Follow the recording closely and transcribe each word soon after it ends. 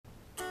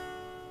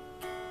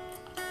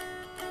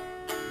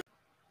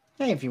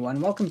Hey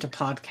everyone, welcome to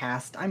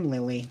podcast. I'm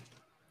Lily,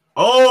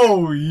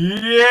 Oh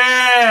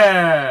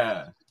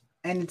yeah!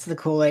 and it's the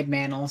Kool-Aid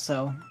Man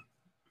also.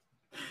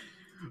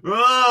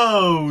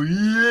 Oh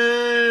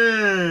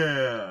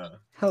yeah!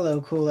 Hello,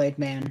 Kool-Aid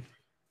Man.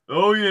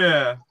 Oh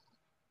yeah!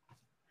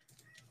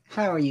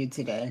 How are you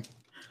today?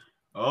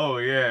 Oh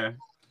yeah!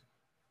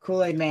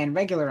 Kool-Aid Man,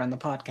 regular on the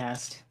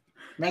podcast,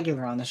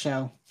 regular on the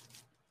show.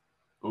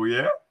 Oh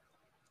yeah!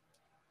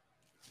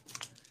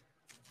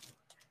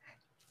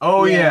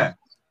 Oh Yeah, yeah!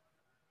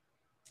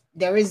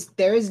 there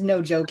is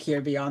no joke here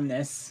beyond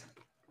this.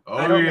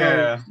 I Oh don't know.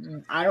 yeah!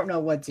 I don't know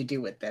what to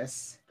do with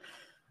this,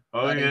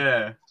 Oh buddy.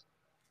 yeah!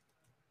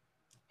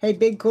 Hey,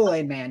 big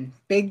Kool-Aid Man,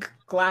 big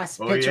glass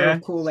Oh pitcher of yeah!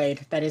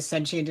 Kool-Aid that is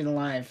sentient and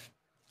alive.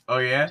 Oh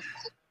yeah!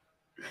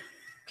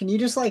 Can you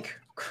just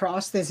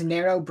cross this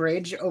narrow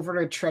bridge over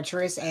a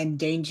treacherous and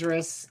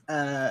dangerous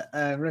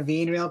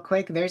ravine real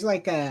quick? There's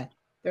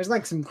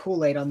some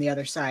Kool-Aid on the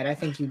other side. I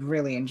think you'd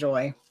really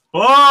enjoy.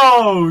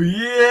 Oh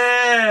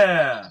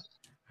yeah!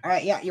 All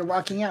right, yeah, you're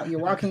walking out. You're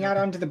walking out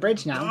onto the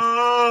bridge now.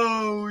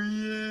 Oh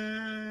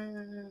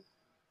yeah!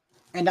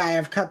 And I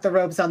have cut the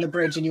ropes on the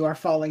bridge and you are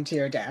falling to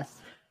your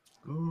death.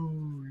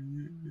 Oh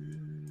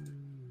yeah!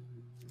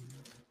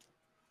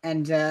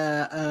 And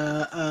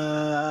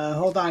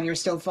hold on, you're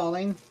still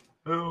falling.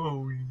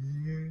 Oh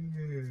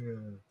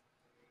yeah!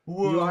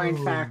 You are in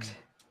Whoa! fact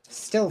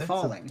still That's a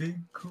falling. big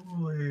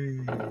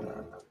Kool-Aid.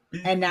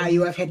 And now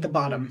you have hit the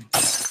bottom.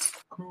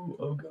 Cool.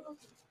 Oh god.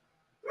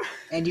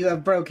 And you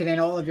have broken and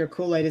all of your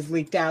Kool-Aid is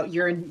leaked out.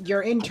 Your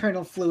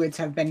internal fluids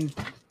have been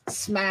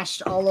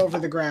smashed all over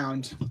the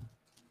ground.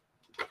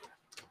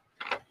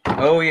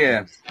 Oh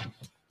yeah.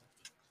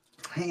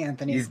 Hey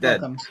Anthony, He's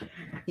dead. welcome.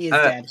 He is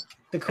dead.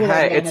 The Kool-Aid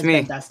hi, Man it's has me.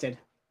 been bested.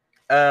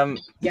 Um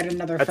Yet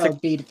another That's foe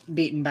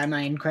beaten by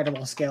my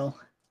incredible skill.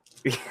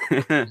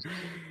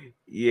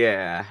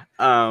 yeah.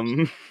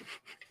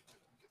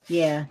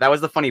 Yeah, That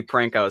was the funny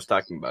prank I was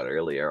talking about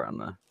earlier on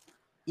the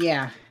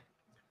yeah.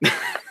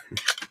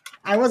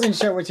 I wasn't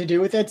sure what to do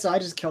with it, so I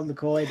just killed the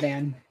Kool-Aid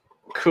Man.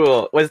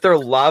 Cool. Was there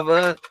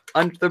lava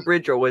under the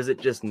bridge or was it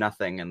just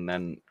nothing and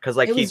then cuz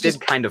like It he was did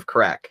just- kind of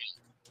crack.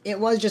 It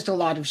was just a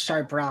lot of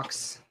sharp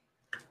rocks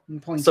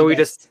and pointy So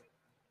bits.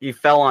 he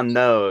fell on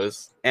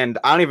those and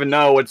I don't even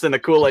know what's in the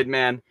Kool-Aid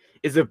Man.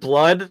 Is it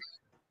blood?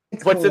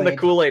 It's What's in the Kool-Aid.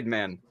 Kool-Aid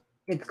Man?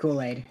 It's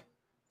Kool-Aid.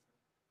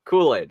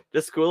 Kool-Aid.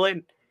 Just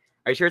Kool-Aid?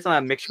 Are you sure it's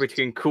not a mixture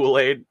between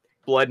Kool-Aid,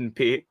 blood, and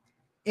pee?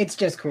 It's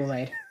just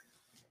Kool-Aid.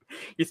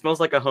 He smells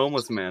like a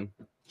homeless man.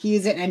 He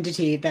is an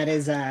entity that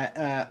is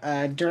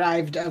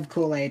derived of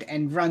Kool-Aid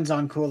and runs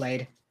on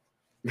Kool-Aid.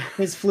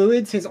 His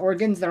fluids, his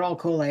organs, they're all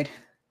Kool-Aid.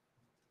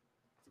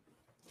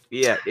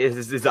 Yeah,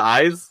 is his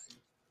eyes?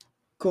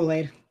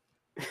 Kool-Aid.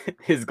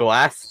 His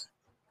glass?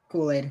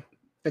 Kool-Aid.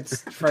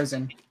 It's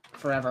frozen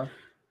forever.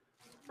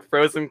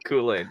 Frozen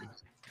Kool-Aid.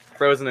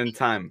 Frozen in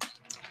time.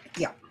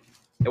 Yeah.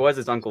 It was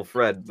his Uncle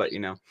Fred, but you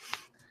know.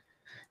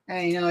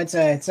 And you know, it's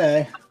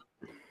a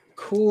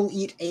cool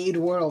eat aid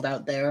world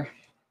out there.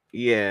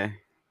 Yeah.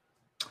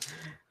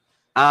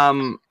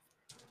 So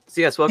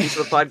yes, welcome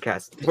to the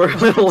podcast. We're a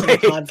little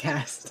late.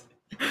 Podcast.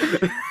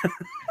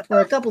 We're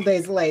a couple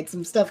days late.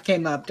 Some stuff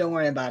came up. Don't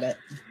worry about it.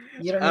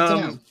 You don't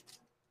need to know.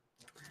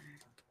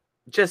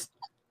 Just,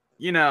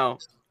 you know,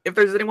 if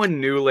there's anyone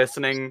new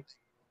listening,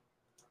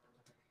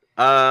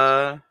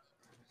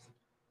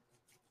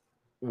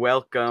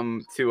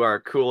 welcome to our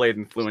Kool-Aid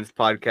influenced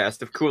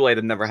podcast. If Kool-Aid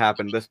had never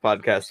happened, this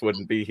podcast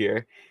wouldn't be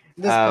here.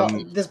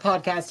 This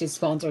podcast is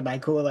sponsored by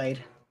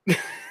Kool-Aid.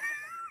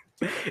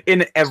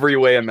 In every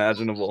way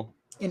imaginable.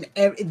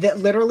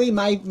 Literally,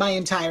 my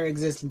entire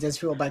existence is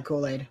fueled by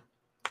Kool-Aid.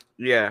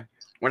 Yeah.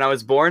 When I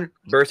was born,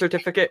 birth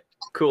certificate,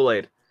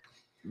 Kool-Aid.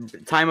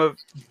 Time of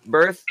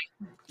birth,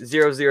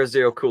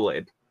 000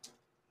 Kool-Aid.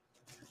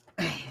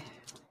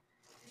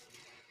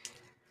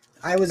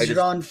 I was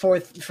drawn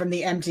forth from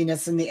the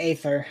emptiness and the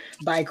aether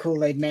by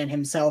Kool-Aid Man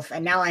himself,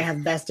 and now I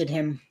have bested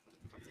him.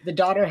 The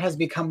daughter has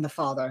become the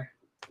father.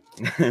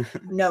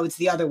 No, it's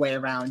the other way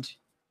around.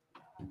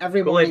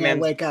 Every morning I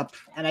wake up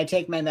and I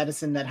take my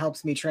medicine that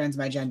helps me trans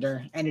my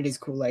gender, and it is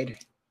Kool-Aid.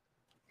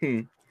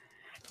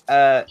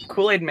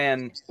 Kool-Aid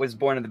Man was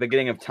born at the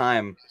beginning of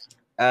time.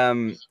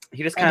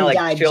 He just kind of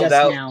like chilled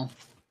out. Now.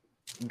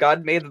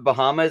 God made the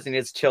Bahamas and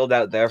he just chilled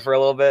out there for a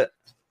little bit.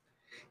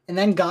 And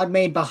then God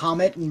made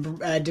Bahamut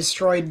and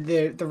destroyed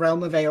the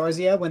realm of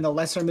Eorzea when the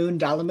lesser moon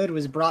Dalamud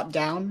was brought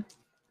down.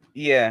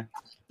 Yeah.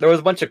 There was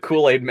a bunch of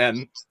Kool-Aid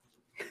men.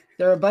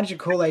 There are a bunch of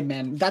Kool-Aid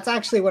men. That's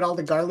actually what all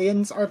the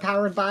Garleans are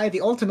powered by.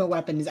 The ultimate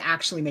weapon is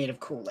actually made of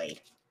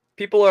Kool-Aid.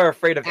 People are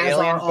afraid of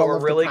aliens, but we're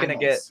really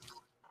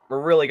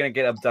gonna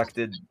get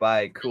abducted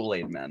by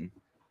Kool-Aid men.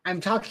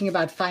 I'm talking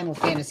about Final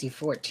Fantasy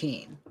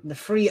XIV, the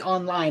free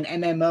online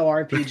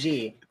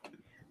MMORPG,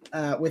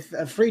 with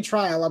a free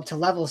trial up to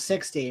level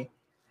 60.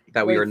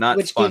 That we are not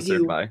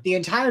sponsored by. The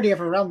entirety of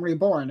A Realm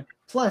Reborn,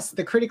 plus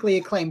the critically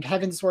acclaimed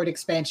Heavensward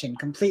expansion,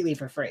 completely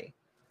for free.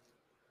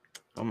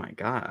 Oh my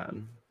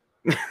god.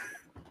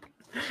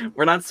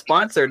 We're not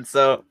sponsored,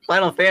 so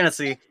Final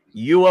Fantasy,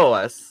 you owe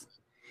us.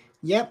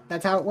 Yep,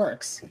 that's how it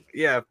works.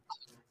 Yeah.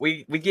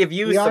 We give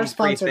you we some are free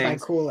sponsored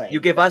things. by Kool-Aid. You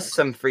give us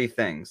some free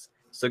things.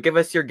 So give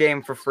us your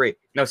game for free.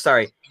 No,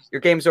 sorry.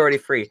 Your game's already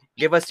free.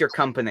 Give us your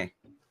company.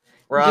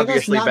 We're give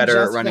obviously us not better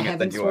just at running the it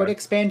than you Heavensward are.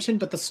 expansion,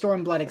 but the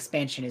Stormblood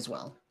expansion as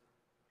well.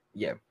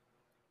 Yeah.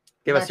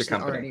 Give us your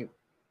company.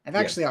 I've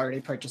actually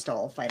already purchased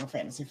all of Final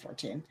Fantasy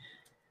XIV.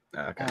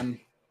 Okay.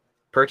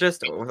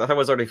 Purchased? I thought it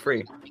was already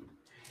free.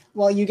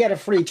 Well, you get a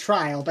free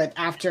trial, but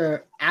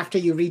after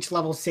you reach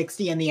level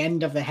 60 and the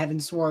end of the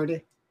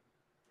Heavensward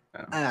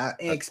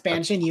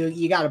expansion,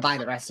 you got to buy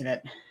the rest of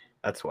it.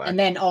 That's why. And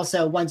then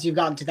also, once you've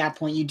gotten to that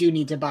point, you do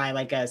need to buy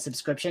like a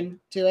subscription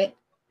to it,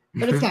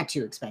 but it's not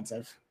too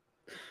expensive.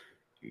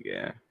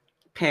 Yeah.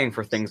 Paying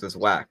for things is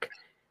whack.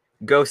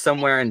 Go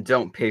somewhere and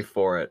don't pay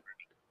for it.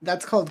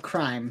 That's called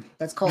crime.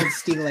 That's called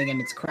stealing, and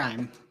it's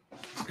crime.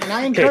 And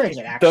I encourage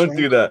it, actually. Don't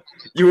do that.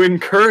 You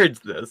encourage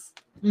this.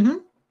 Mm-hmm.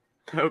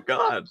 Oh,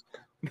 God.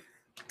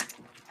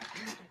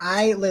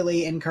 I,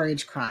 Lily,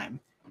 encourage crime.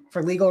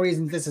 For legal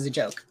reasons, this is a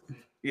joke.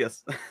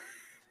 Yes.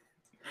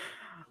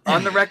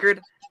 On the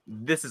record,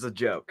 this is a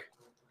joke.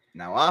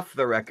 Now, off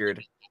the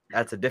record,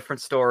 that's a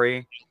different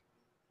story.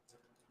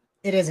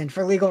 It isn't.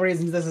 For legal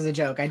reasons, this is a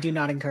joke. I do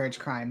not encourage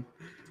crime.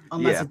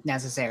 Unless it's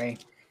necessary.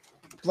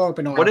 Blow up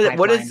an oil pipeline.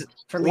 What is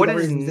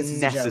reasons, this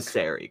is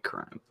necessary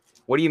crime?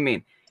 What do you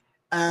mean?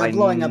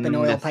 Blowing up an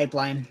oil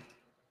pipeline.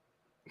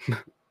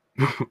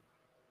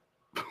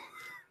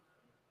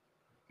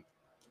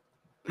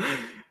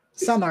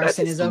 Some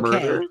arson is okay.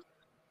 Murder?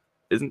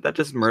 Isn't that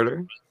just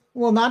murder?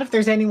 Well, not if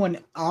there's anyone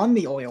on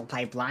the oil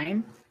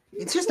pipeline.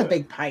 It's just a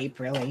big pipe,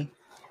 really.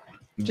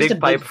 Big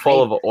pipe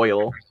full of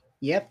oil.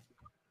 Yep.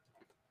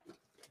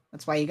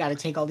 That's why you got to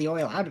take all the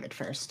oil out of it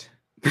first.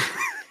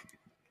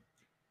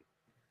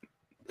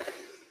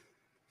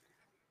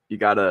 You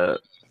got to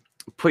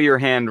put your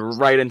hand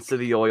right into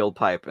the oil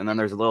pipe, and then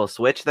there's a little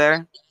switch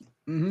there.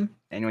 Mm-hmm.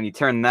 And when you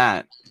turn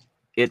that,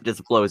 it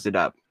just blows it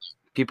up.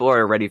 People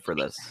are ready for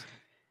this.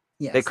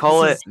 Yes, they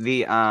call it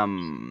the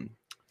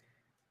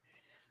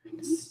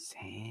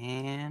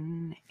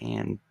San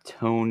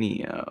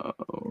Antonio.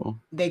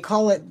 They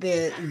call it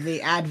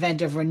the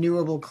advent of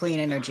renewable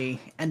clean energy,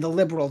 and the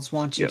liberals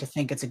want you to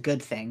think it's a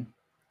good thing.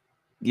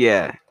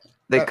 Yeah,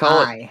 they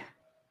call it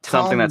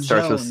something that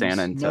starts with San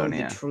Know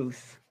Antonio. The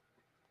truth.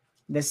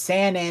 The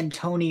San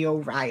Antonio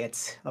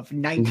riots of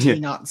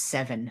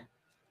 1907.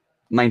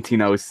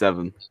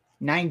 1907.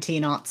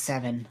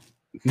 1907.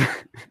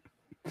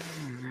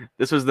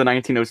 This was the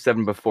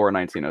 1907 before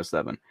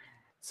 1907.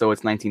 So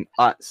it's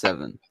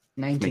 1907.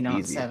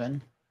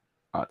 1907.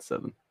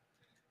 07.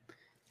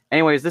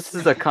 Anyways, this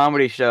is a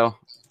comedy show.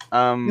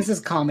 This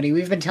is comedy.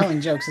 We've been telling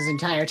jokes this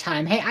entire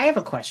time. Hey, I have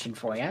a question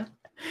for you.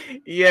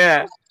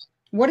 Yeah.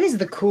 What is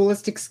the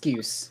coolest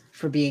excuse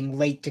for being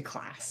late to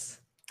class?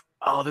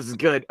 Oh, this is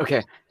good.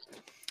 Okay.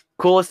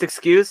 Coolest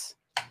excuse?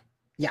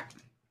 Yeah.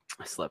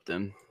 I slept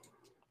in.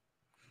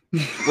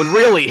 But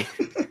really?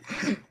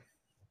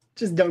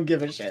 Just don't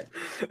give a shit.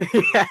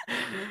 Yeah.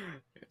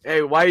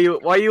 Hey, why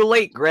are you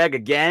late, Greg?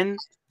 Again?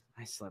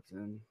 I slept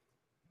in.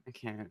 I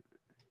can't.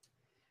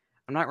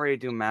 I'm not ready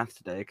to do math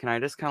today. Can I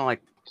just kind of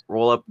like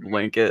roll up a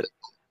blanket?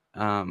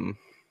 I'm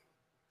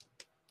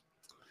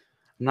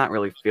not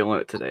really feeling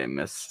it today,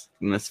 Miss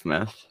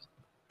Smith.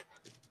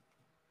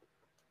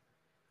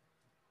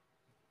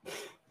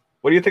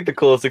 What do you think the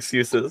coolest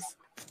excuse is?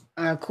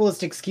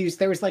 Coolest excuse,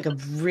 there was like a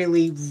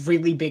really,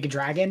 really big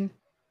dragon.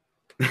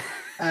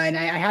 And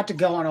I had to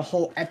go on a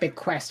whole epic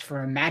quest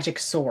for a magic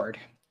sword.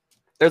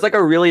 There's like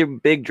a really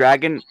big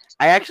dragon.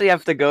 I actually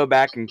have to go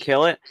back and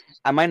kill it.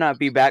 I might not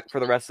be back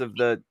for the rest of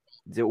the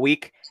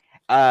week.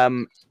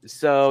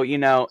 So, you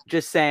know,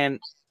 just saying,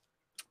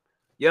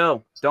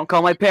 yo, don't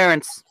call my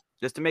parents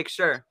just to make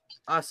sure.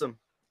 Awesome.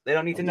 They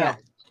don't need to know. Yeah.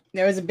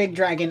 There was a big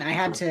dragon. I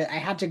had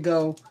to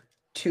go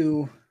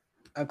to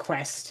a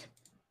quest.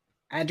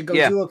 I had to go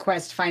do a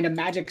quest, find a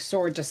magic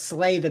sword to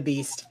slay the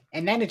beast.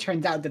 And then it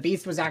turns out the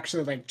beast was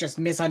actually like just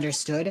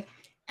misunderstood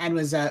and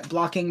was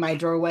blocking my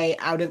doorway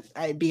out of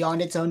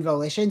beyond its own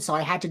volition. So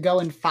I had to go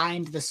and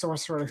find the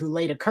sorcerer who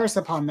laid a curse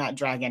upon that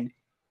dragon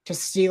to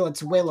steal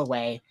its will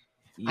away.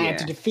 Yeah. I had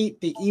to defeat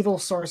the evil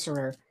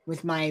sorcerer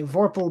with my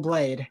Vorpal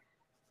blade.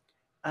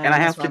 And I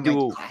have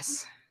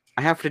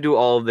to do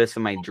all of this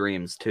in my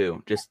dreams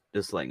too. Just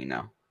letting you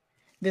know.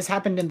 This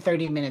happened in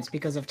 30 minutes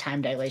because of time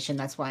dilation.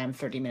 That's why I'm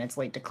 30 minutes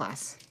late to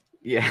class.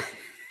 Yeah.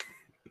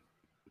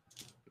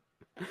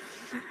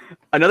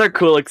 Another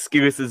cool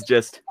excuse is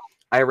just,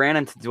 I ran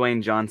into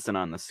Dwayne Johnson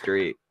on the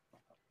street.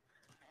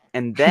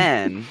 And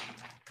then...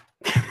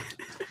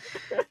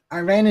 I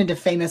ran into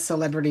famous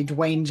celebrity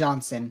Dwayne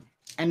Johnson.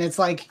 And it's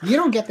like, you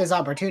don't get this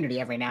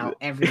opportunity all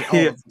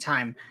the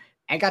time.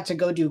 I got to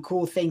go do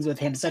cool things with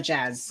him, such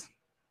as...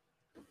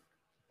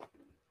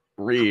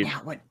 Read. Yeah,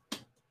 what?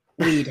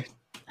 Read.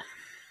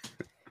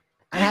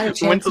 I had a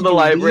chance went to the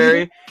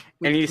library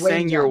and he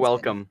sang "You're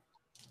Welcome."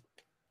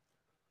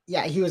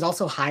 Yeah, he was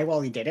also high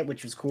while he did it,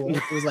 which was cool.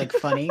 It was like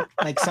funny.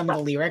 Like some of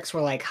the lyrics were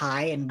like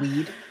high and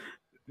weed.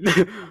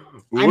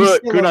 What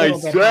still can a I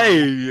little bit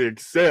say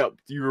except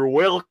you're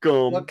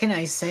welcome? What can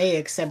I say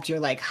except you're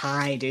like,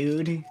 hi,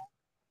 dude?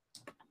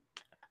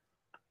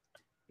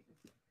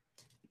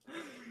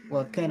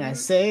 What can I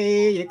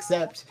say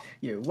except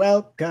you're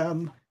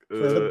welcome for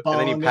the And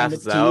then he bong and the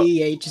passes out.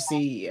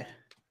 THC?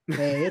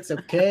 Hey, it's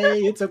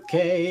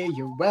okay,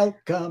 you're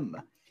welcome.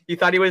 You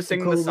thought he was The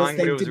singing the coolest song, but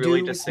thing it was to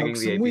really do just is smoke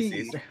singing the some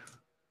ABCs. weed.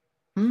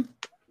 Hmm?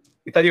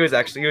 You thought he was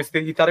actually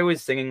he thought he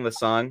was singing the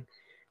song,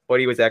 but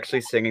he was actually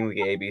singing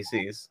the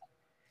ABCs.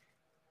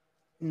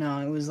 No,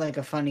 it was like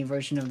a funny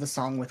version of the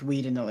song with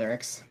weed in the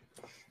lyrics.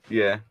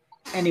 Yeah.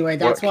 Anyway,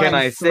 that's What why can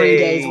I'm I 3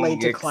 days say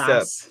late to except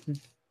class.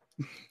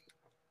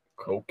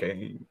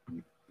 cocaine?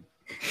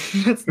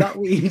 That's not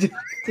weed.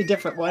 It's a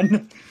different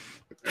one.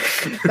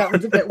 That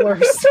one's a bit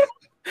worse.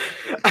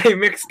 I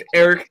mixed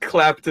Eric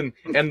Clapton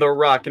and The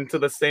Rock into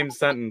the same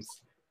sentence.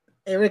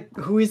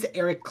 Who is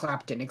Eric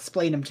Clapton?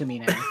 Explain him to me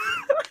now.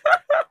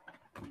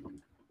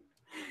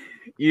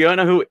 You don't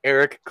know who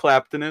Eric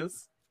Clapton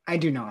is? I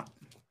do not.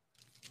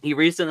 He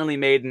recently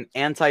made an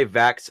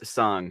anti-vax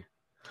song.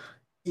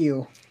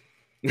 Ew.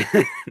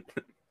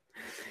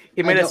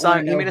 He made a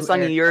song. He made a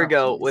song a year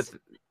ago is. with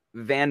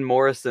Van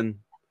Morrison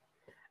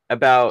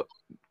about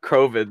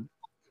COVID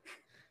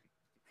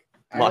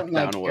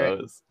lockdown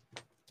woes.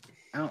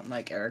 I don't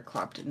like Eric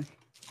Clapton.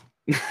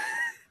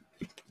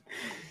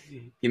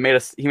 He made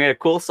a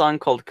cool song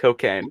called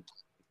Cocaine.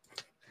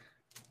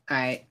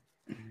 I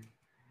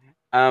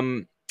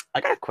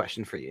got a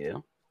question for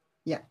you.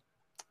 Yeah.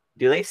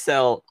 Do they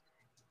sell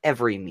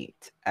every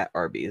meat at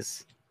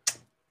Arby's?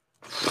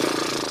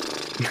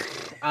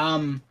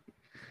 I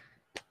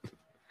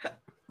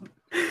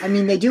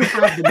mean, they do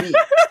have the meat.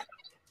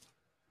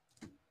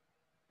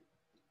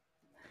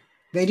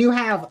 They do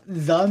have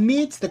the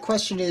meats. The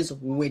question is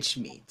which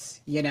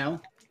meats, you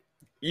know?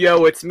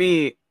 Yo, it's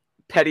me,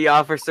 Petty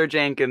Officer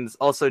Jenkins,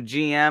 also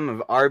GM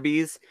of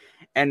Arby's,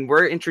 and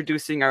we're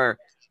introducing our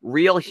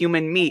real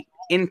human meat,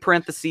 in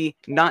parentheses,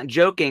 not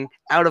joking,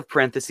 out of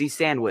parentheses,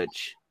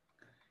 sandwich.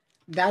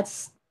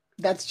 That's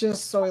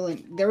just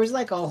Soylent. There was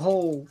like a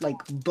whole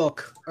like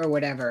book or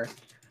whatever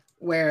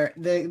where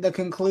the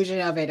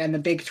conclusion of it and the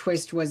big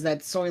twist was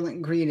that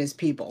Soylent Green is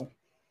people,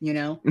 you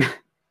know?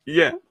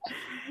 Yeah.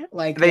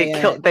 Like they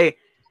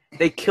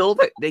kill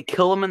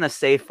them in the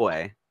safe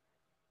way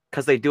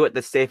because they do it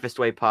the safest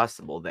way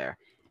possible there.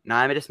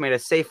 Now I just made a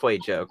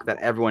Safeway joke that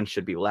everyone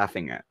should be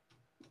laughing at.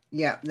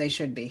 Yeah, they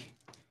should be.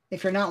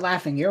 If you're not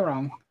laughing, you're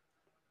wrong.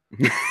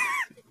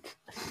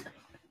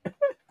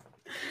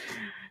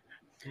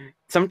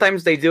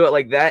 Sometimes they do it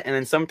like that, and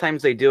then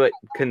sometimes they do it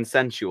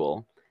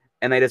consensual,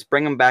 and they just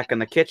bring them back in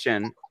the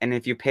kitchen. And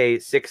if you pay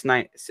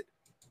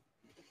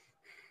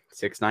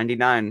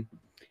 $6.99,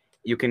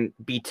 you can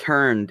be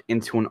turned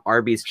into an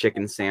Arby's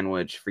chicken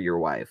sandwich for your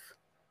wife.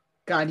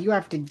 God, you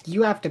have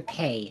to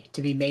pay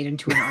to be made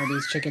into an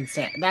Arby's chicken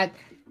sandwich. That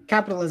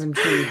capitalism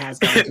truly has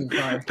gone too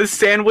far. The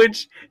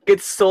sandwich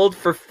gets sold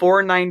for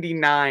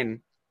 $4.99.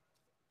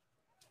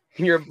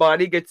 Your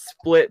body gets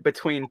split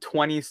between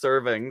 20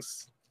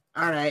 servings.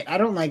 All right, I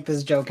don't like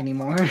this joke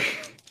anymore.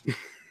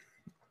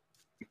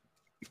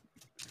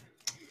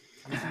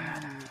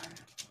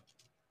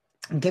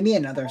 Give me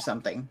another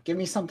something. Give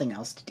me something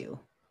else to do.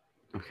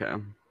 Okay.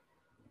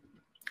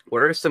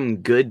 What are some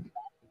good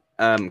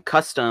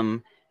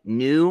custom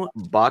new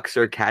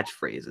boxer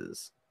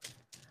catchphrases?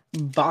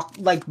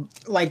 Like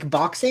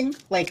boxing?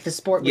 Like the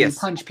sport where you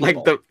punch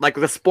people? Like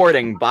the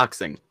sporting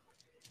boxing.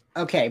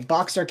 Okay,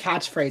 boxer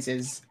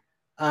catchphrases.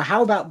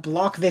 How about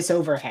block this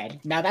overhead?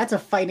 Now that's a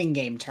fighting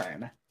game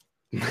term.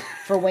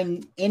 For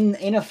when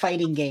in a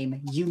fighting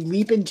game, you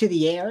leap into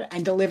the air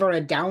and deliver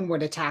a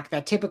downward attack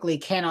that typically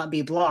cannot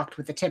be blocked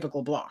with a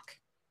typical block.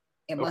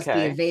 It must be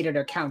evaded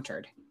or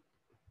countered.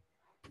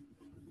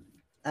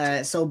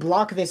 So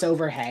block this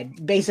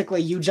overhead.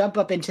 Basically, you jump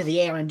up into the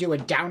air and do a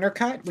downer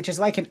cut, which is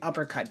like an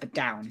uppercut, but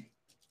down.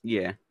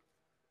 Yeah.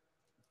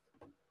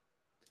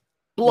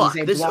 Block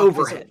this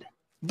overhead.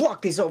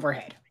 Block this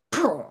overhead.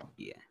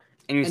 Yeah.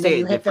 And you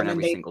say it different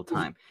every single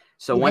time.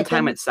 So one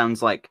time it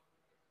sounds like,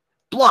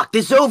 block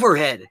this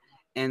overhead.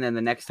 And then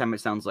the next time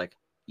it sounds like,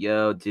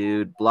 yo,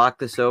 dude, block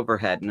this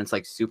overhead. And it's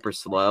like super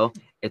slow.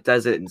 It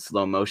does it in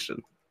slow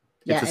motion.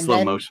 It's a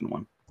slow motion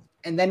one.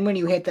 And then when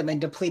you hit them and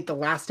deplete the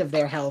last of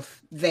their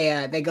health,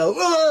 they go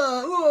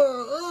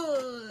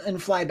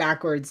and fly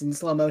backwards in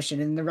slow motion.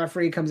 And the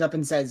referee comes up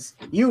and says,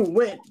 "You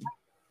win."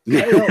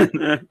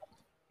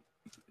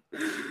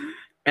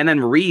 And then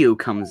Ryu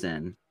comes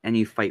in, and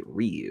you fight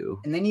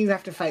Ryu. And then you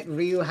have to fight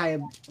Ryu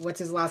Hyde. What's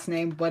his last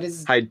name? What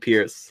is Hyde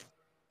Pierce?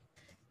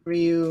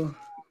 Ryu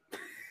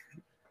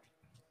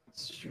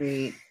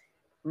Street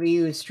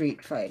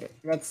Fighter.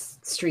 That's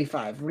Street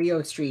 5.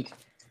 Ryu Street.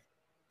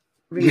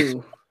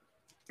 Ryu.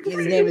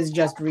 His name is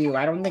just Ryu.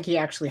 I don't think he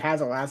actually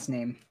has a last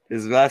name.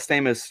 His last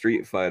name is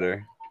Street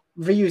Fighter.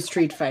 Ryu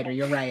Street Fighter,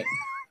 you're right.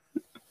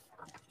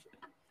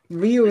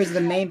 Ryu is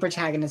the main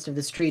protagonist of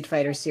the Street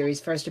Fighter series,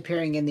 first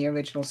appearing in the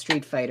original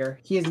Street Fighter.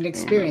 He is an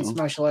experienced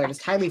martial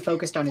artist, highly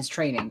focused on his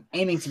training,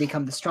 aiming to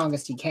become the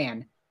strongest he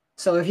can.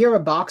 So if you're a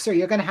boxer,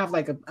 you're gonna have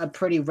like a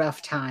pretty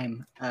rough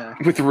time.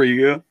 With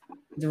Ryu.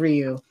 With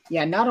Ryu.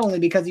 Yeah, not only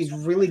because he's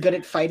really good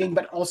at fighting,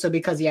 but also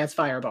because he has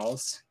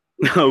fireballs.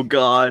 Oh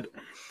God.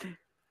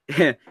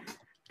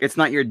 It's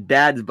not your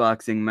dad's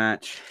boxing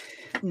match.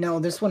 No,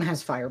 this one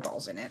has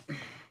fireballs in it.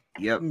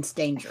 Yep. It's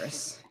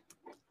dangerous.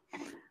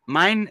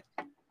 Mine,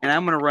 and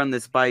I'm gonna run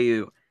this by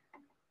you.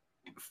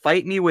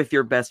 Fight me with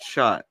your best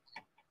shot.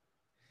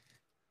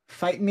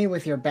 Fight me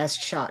with your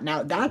best shot.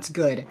 Now that's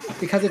good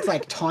because it's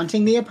like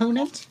taunting the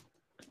opponent.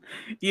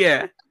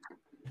 Yeah.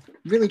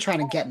 Really trying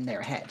to get in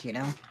their head, you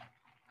know?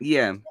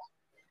 Yeah.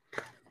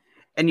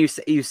 And you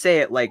say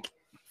it like,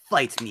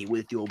 fight me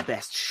with your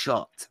best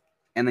shot.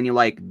 And then you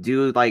like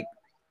do like,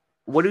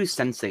 what do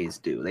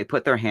senseis do? They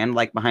put their hand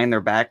like behind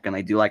their back and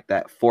they do like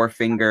that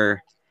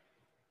forefinger,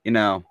 you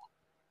know.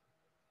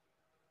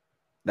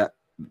 That,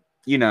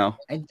 you know.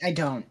 I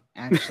don't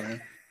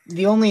actually.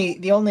 the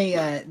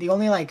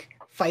only like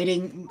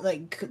fighting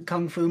like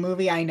kung fu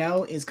movie I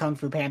know is Kung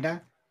Fu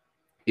Panda.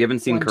 You haven't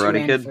seen 1, 2, Karate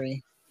and Kid?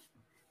 3.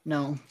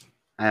 No.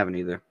 I haven't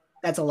either.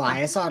 That's a lie.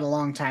 I saw it a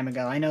long time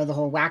ago. I know the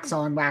whole wax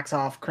on, wax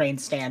off, crane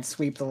stance,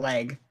 sweep the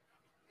leg.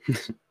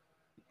 The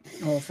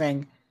whole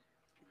thing.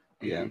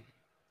 Yeah.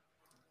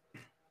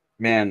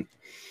 Man.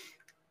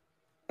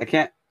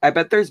 I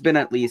bet there's been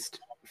at least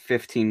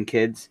 15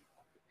 kids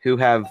who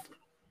have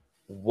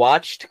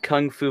watched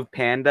Kung Fu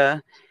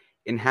Panda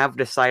and have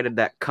decided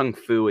that Kung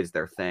Fu is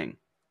their thing.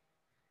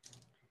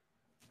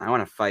 I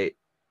want to fight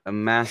a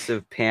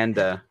massive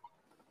panda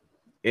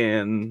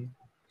in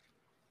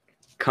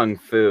Kung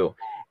Fu.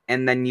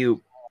 And then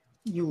you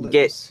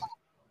lose.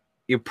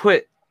 You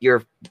put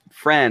your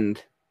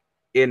friend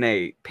in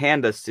a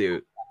panda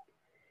suit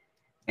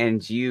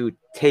and you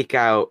take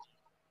out,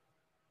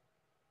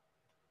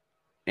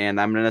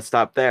 and I'm going to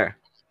stop there.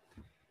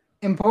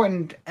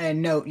 Important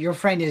note, your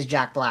friend is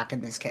Jack Black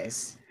in this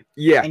case.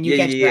 Yeah. And you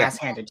get your ass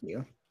handed to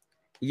you.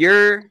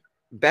 Your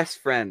best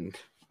friend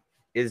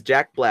is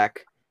Jack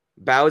Black,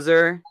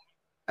 Bowser,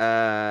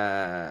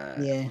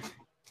 Po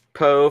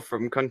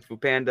from Kung Fu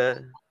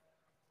Panda.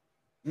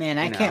 Man,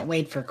 I can't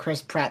wait for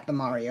Chris Pratt, the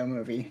Mario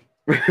movie.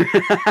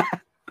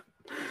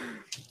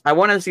 I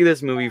want to see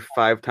this movie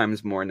 5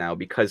 times more now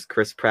because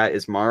Chris Pratt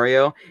is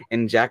Mario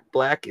and Jack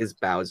Black is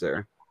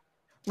Bowser.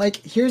 Like,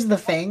 here's the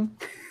thing,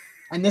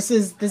 and this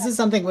is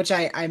something which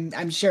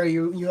I'm sure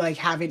you like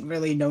haven't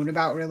really known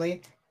about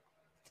really.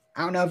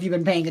 I don't know if you've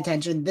been paying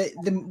attention.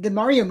 The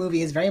Mario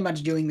movie is very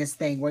much doing this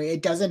thing where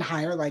it doesn't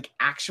hire like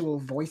actual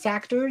voice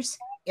actors.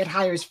 It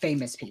hires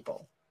famous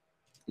people.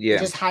 Yeah. It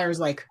just hires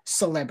like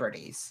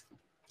celebrities.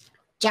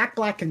 Jack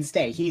Black can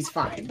stay, he's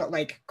fine. But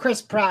like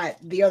Chris Pratt,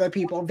 the other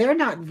people, they're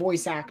not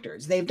voice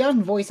actors. They've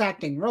done voice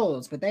acting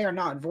roles, but they are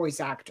not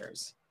voice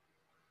actors.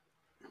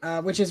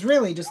 Which is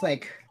really just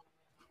like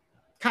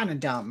kind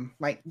of dumb.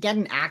 Like, get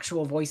an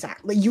actual voice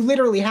actor. Like, you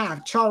literally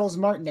have Charles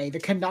Martinet,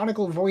 the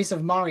canonical voice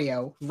of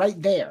Mario, right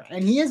there.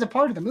 And he is a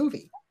part of the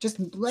movie. Just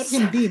let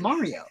him be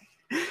Mario.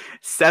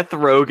 Seth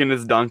Rogen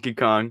is Donkey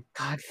Kong.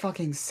 God,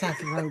 fucking Seth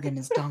Rogen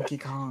is Donkey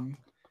Kong.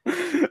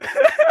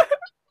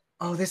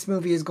 Oh, this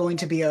movie is going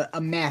to be a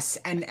mess.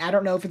 And I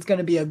don't know if it's going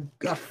to be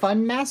a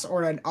fun mess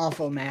or an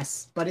awful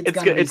mess. But it's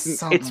going to be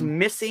something. It's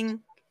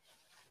missing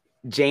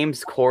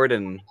James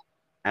Corden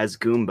as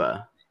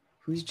Goomba.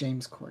 Who's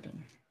James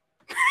Corden?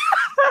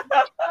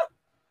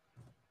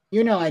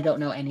 You know I don't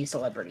know any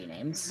celebrity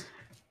names.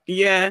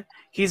 Yeah,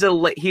 he's a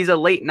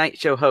late night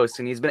show host,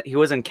 and he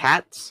was in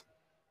Cats.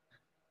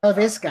 Oh,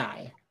 this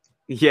guy.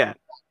 Yeah.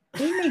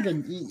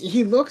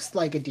 He looks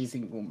like a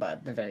decent Goomba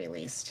at the very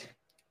least.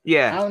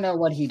 Yeah. I don't know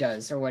what he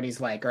does or what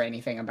he's like or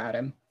anything about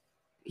him.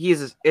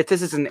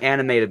 This is an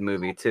animated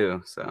movie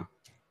too, so.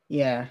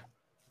 Yeah.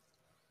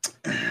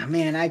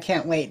 Man, I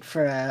can't wait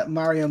for a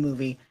Mario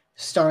movie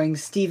starring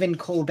Stephen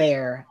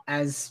Colbert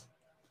as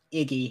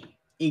Iggy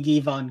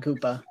Von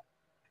Koopa.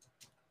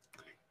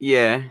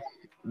 Yeah,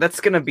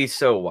 that's gonna be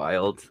so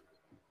wild.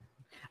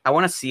 I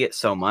want to see it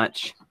so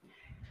much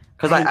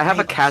because I have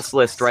a cast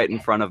list right in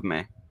front of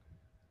me.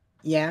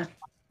 Yeah.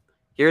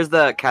 Here's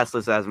the cast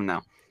list as of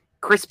now: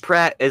 Chris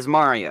Pratt as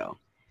Mario,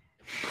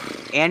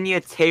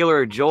 Anya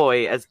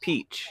Taylor-Joy as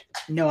Peach.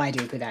 No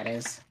idea who that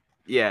is.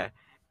 Yeah,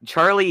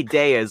 Charlie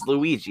Day as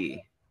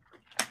Luigi.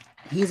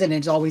 He's in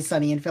It's Always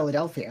Sunny in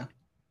Philadelphia.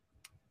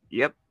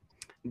 Yep.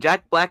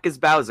 Jack Black as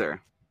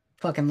Bowser.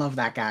 Fucking love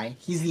that guy.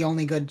 He's the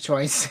only good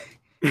choice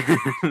in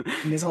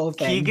this whole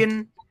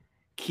thing.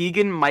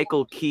 Keegan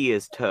Michael Key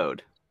is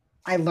Toad.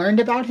 I learned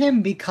about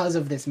him because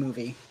of this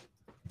movie.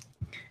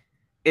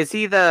 Is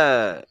he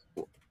the...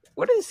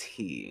 What is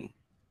he?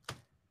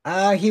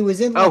 He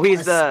was in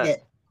he's the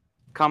skit.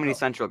 Comedy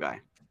Central guy.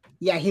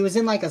 Yeah, he was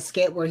in like a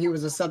skit where he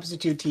was a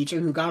substitute teacher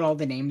who got all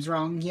the names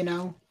wrong, you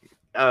know?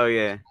 Oh,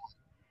 yeah.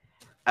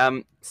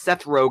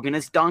 Seth Rogen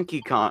is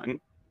Donkey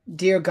Kong.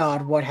 Dear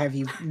God, what have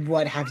you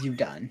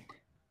done?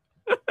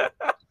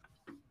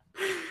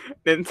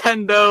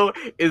 Nintendo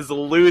is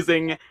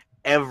losing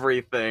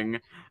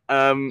everything.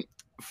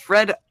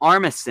 Fred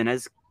Armisen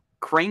as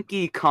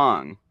Cranky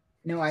Kong.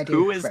 No idea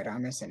who Fred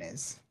Armisen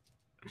is.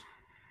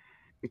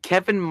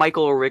 Kevin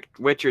Michael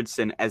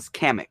Richardson as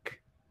Kamek,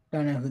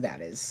 Don't know who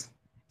that is.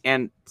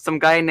 and some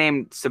guy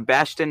named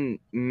Sebastian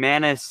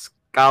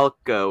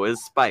Maniscalco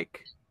as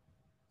Spike.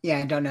 Yeah,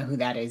 I don't know who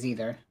that is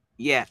either.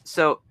 Yeah,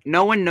 so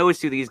no one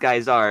knows who these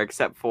guys are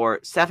except for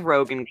Seth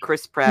Rogen,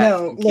 Chris Pratt,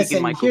 No, and listen,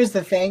 Keegan-Michael. here's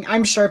the thing.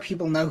 I'm sure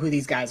people know who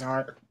these guys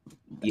are.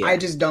 Yeah, I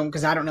just don't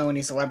because I don't know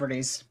any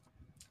celebrities.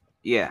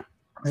 yeah.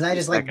 Because I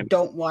just Second.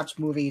 don't watch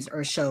movies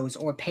or shows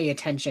or pay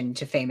attention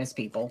to famous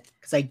people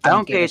because I I don't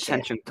don't give pay a shit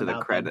attention to the about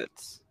them.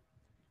 credits.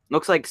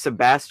 Looks like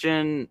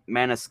Sebastian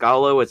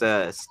Maniscalco is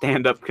a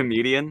stand-up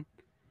comedian.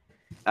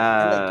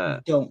 I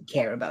don't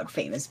care about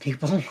famous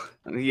people.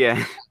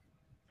 Yeah.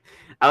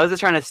 I was just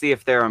trying to see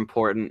if they're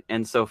important,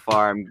 and so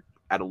far I'm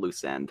at a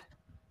loose end.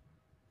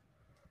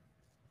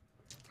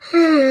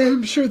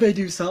 I'm sure they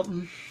do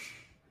something.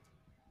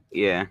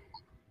 Yeah.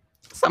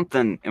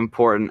 Something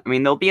important. I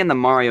mean, they'll be in the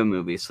Mario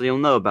movie, so you'll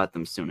know about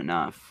them soon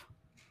enough.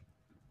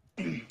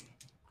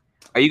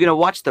 Are you gonna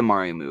watch the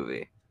Mario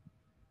movie?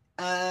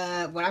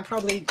 When I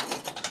probably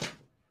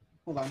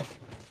hold on.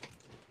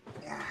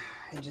 Yeah,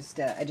 I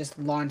just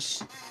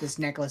launched this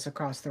necklace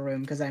across the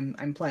room because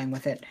I'm playing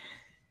with it.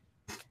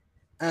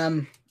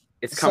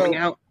 It's coming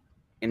out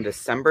in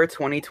December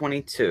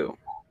 2022.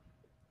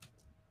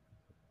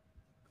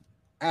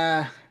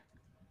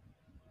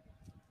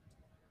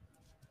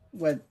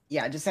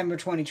 December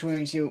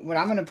 2022. What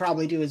I'm gonna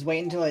probably do is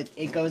wait until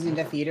it goes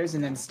into theaters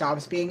and then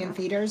stops being in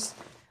theaters.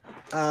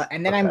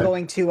 And then I'm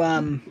going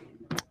to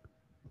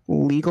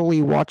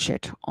legally watch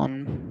it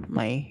on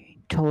my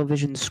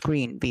television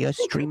screen via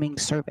streaming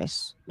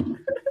service.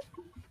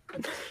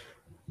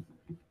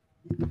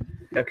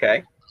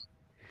 Okay.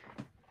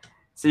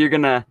 So you're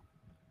gonna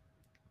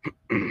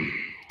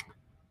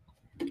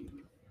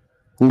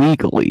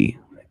legally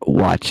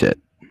watch it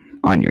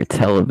on your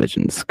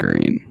television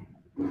screen.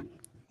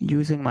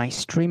 Using my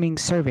streaming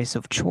service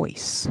of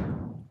choice.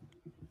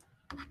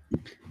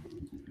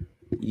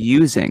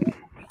 Using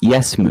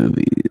Yes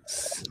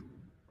Movies.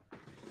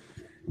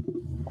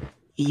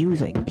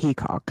 Using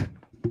Peacock.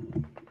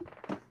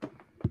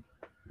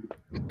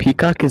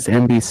 Peacock is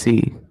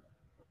NBC.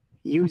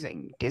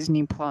 Using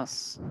Disney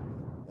Plus.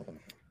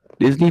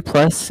 Disney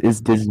Plus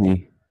is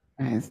Disney.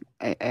 I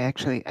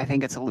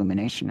think it's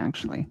Illumination,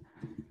 actually.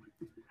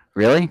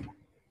 Really?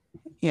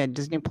 Yeah,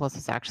 Disney Plus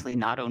is actually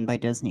not owned by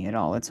Disney at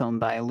all. It's owned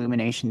by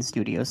Illumination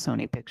Studios,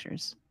 Sony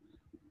Pictures.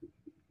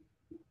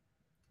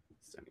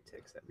 Sony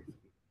takes everything.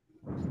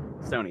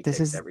 Sony This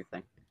takes is-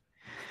 everything.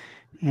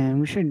 And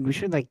we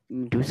should like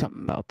do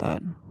something about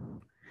that.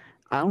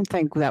 I don't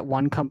think that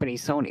one company,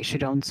 Sony,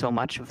 should own so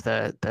much of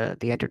the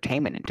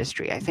entertainment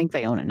industry. I think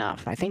they own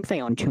enough. I think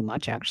they own too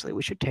much, actually.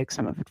 We should take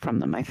some of it from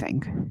them, I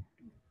think.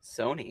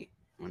 Sony.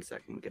 1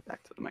 second, we'll get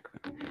back to the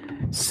microphone.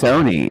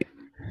 Sony.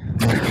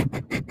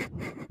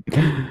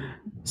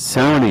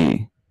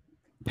 Sony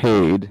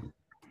paid.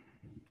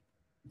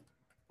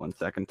 1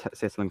 second,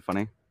 say something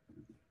funny.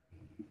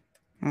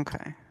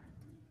 Okay.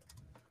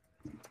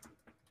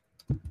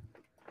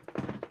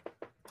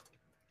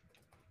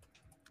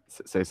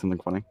 Say something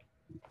funny.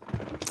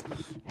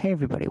 Hey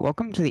everybody,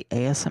 welcome to the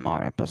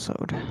ASMR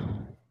episode.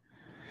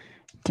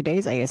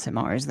 Today's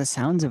ASMR is the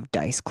sounds of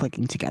dice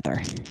clicking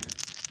together.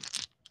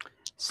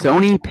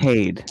 Sony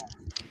paid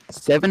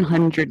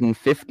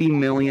 $750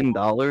 million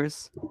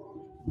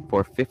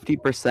for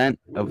 50%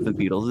 of the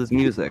Beatles'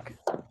 music.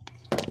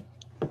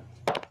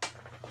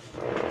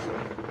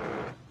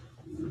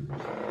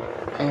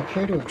 I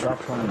appear to have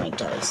dropped one of my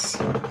dice.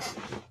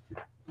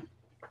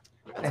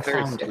 I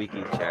Very found it.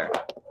 squeaky chair.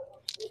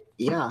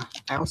 Yeah,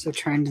 I also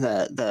turned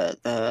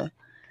I've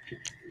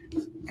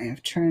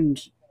turned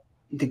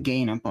the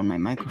gain up on my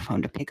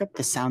microphone to pick up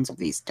the sounds of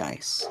these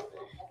dice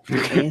for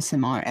the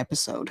ASMR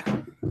episode.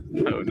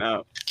 Oh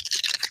no.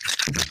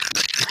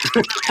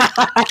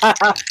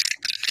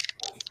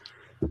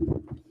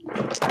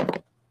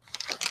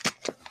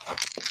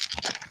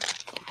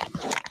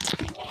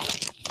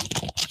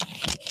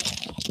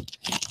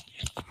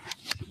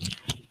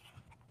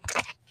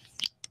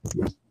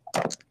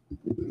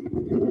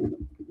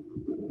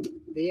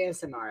 The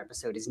ASMR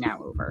episode is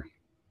now over.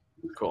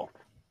 Cool.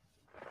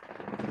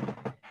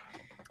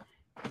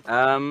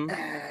 Can't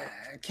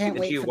Did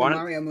wait you for want the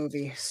it? Mario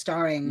movie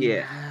starring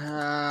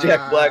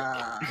Jack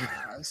Black.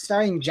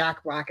 starring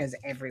Jack Black as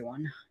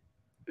everyone.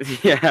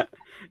 Yeah,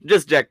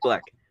 just Jack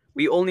Black.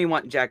 We only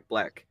want Jack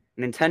Black.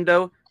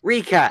 Nintendo,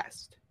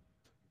 recast.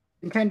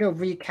 Nintendo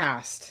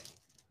recast.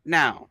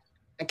 Now.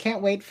 I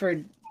can't wait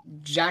for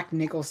Jack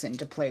Nicholson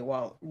to play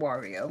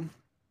Wario.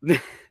 Is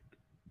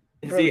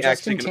Bro, he Justin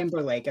actually gonna...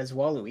 Timberlake as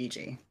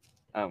Waluigi.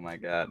 Oh my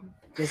god.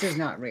 This is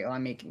not real.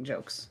 I'm making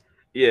jokes.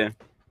 Yeah.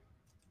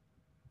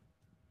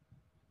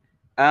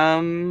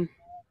 God,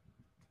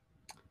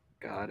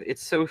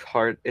 it's so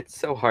hard. It's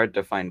so hard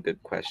to find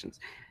good questions.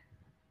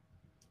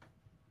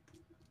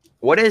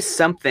 What is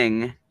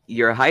something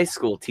your high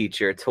school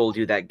teacher told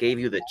you that gave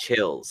you the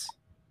chills?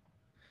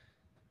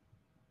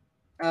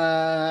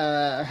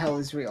 Hell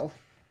is real.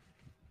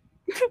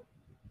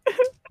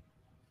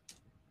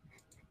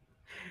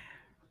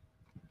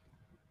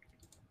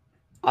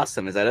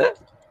 Awesome. Is that it?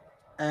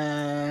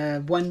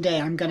 One day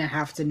I'm gonna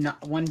have to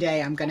one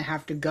day I'm gonna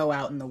have to go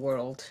out in the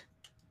world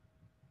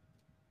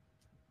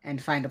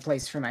and find a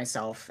place for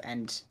myself,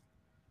 and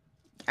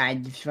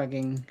I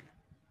fucking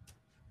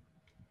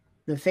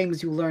the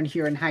things you learn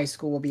here in high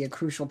school will be a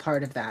crucial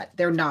part of that.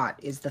 They're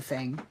not, is the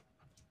thing.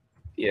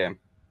 Yeah.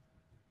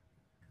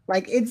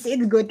 Like it's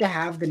good to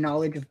have the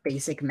knowledge of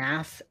basic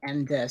math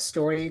and the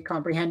story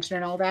comprehension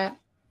and all that,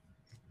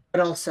 but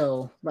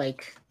also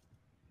like,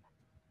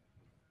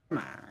 come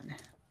on.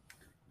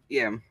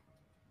 Yeah.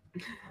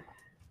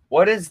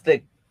 What is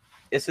the?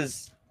 This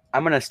is.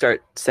 I'm gonna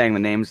start saying the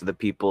names of the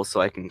people so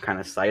I can kind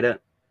of cite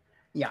it.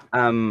 Yeah.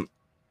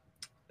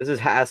 This is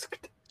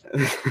asked.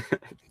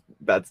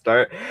 Bad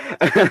start.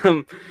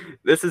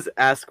 This is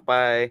asked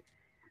by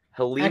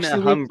Helena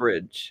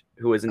Humbridge,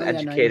 who is an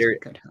educator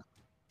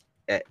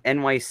at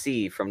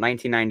NYC from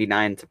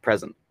 1999 to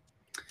present.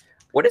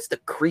 What is the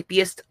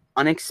creepiest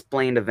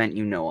unexplained event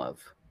you know of?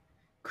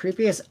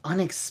 Creepiest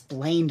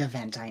unexplained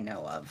event I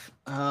know of.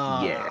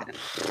 Yeah.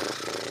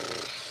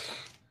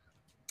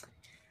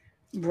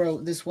 Bro,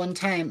 this one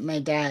time my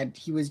dad,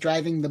 he was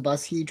driving the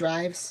bus he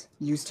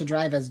used to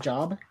drive as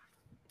job.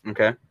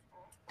 Okay.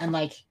 And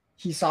like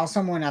he saw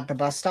someone at the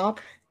bus stop,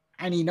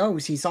 and he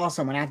knows he saw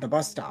someone at the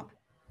bus stop.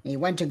 And he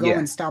went to go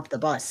and stop the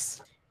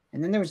bus.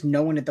 And then there was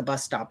no one at the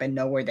bus stop and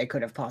nowhere they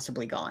could have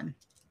possibly gone.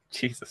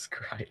 Jesus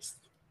Christ.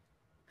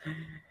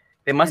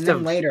 They must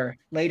have. Later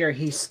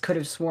he could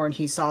have sworn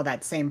he saw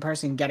that same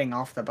person getting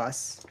off the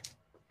bus.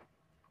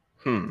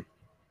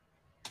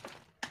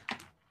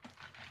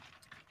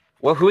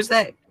 Well, who's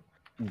that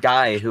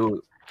guy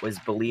who was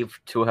believed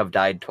to have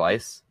died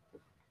twice?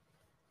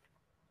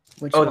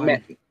 Which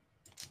one?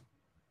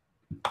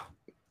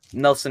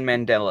 Nelson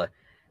Mandela.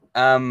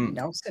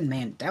 Nelson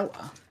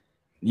Mandela?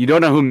 You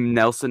don't know who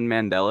Nelson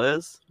Mandela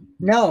is?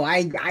 No,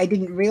 I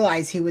didn't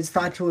realize he was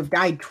thought to have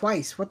died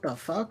twice. What the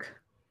fuck?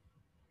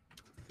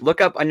 Look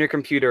up on your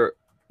computer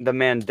the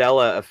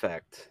Mandela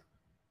effect.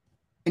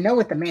 I know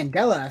what the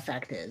Mandela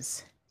effect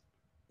is.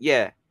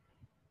 Yeah.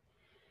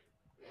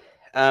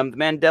 The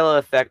Mandela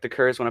effect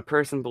occurs when a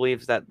person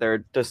believes that their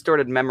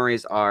distorted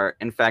memories are,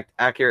 in fact,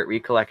 accurate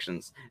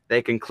recollections.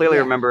 They can clearly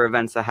remember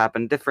events that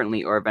happened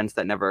differently or events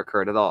that never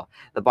occurred at all.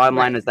 The bottom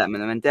line is that the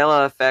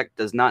Mandela effect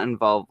does not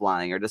involve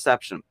lying or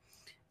deception.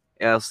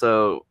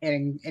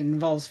 It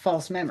involves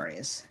false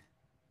memories.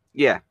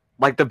 Yeah,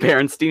 like the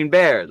Berenstain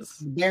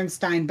Bears.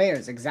 Berenstain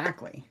Bears,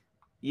 exactly.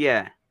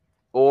 Yeah,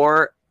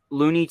 or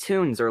Looney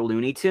Tunes or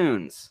Looney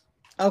Tunes.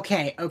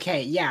 Okay,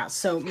 yeah.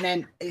 So,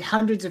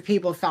 hundreds of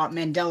people thought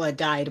Mandela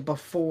died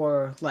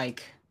before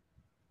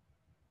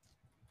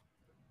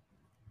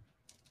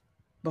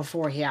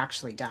he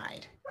actually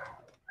died.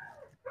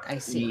 I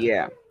see.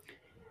 Yeah.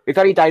 We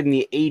thought he died in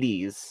the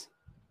 80s,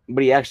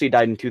 but he actually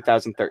died in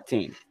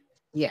 2013.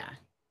 Yeah.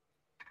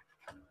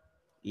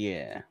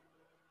 Yeah.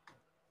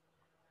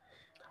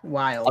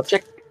 Wild.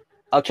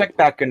 I'll check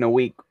back in a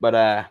week,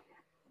 but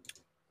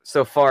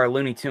so far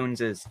Looney Tunes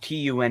is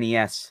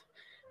TUNES.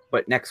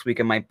 But next week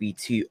it might be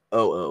TOONS.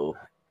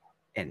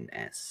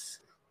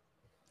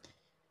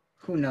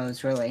 Who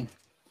knows, really?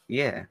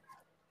 Yeah.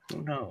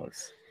 Who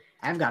knows?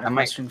 I've got a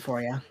question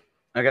for you.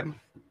 Okay.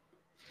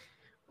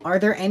 Are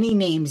there any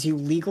names you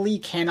legally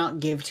cannot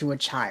give to a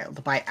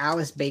child? By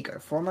Alice Baker,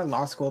 former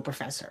law school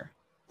professor.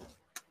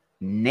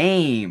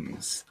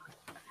 Names.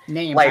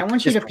 Like, I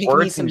want you to pick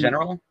me some in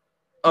general.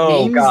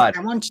 Oh names. God!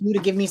 I want you to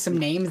give me some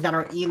names that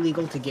are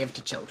illegal to give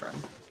to children.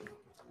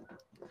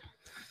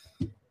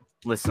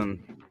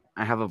 Listen,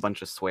 I have a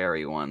bunch of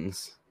sweary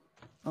ones.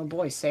 Oh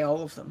boy, say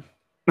all of them.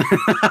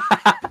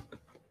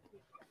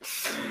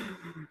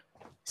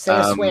 Say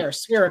a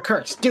swear a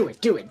curse. Do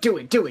it.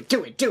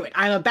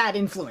 I'm a bad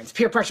influence.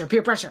 Peer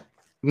pressure.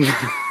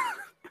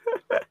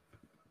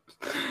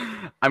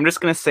 I'm just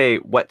gonna say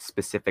what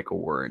specific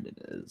word it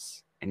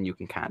is, and you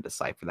can kind of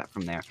decipher that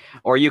from there.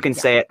 Or you can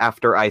say it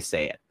after I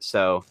say it.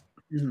 So,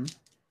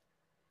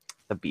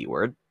 the B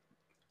word.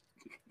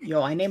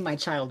 Yo, I named my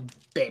child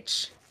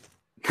bitch.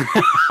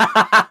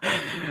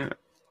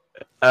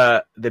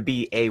 The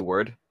B-A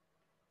word.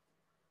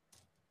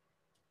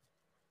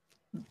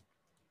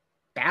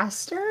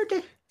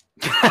 Bastard?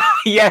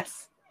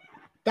 Yes.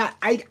 That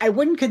I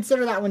wouldn't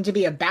consider that one to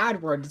be a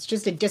bad word. It's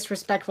just a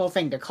disrespectful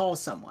thing to call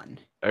someone.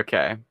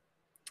 Okay.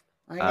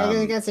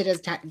 I guess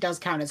it does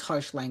count as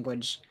harsh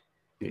language.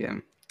 Yeah.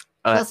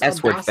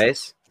 S-word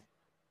face.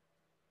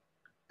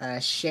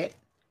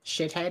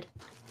 Shithead.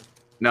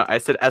 No, I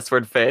said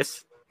S-word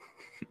face.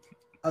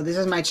 Oh, this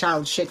is my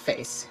child's shit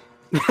face.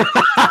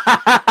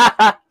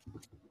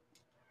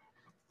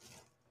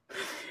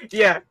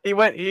 Yeah,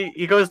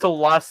 he goes to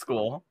law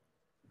school.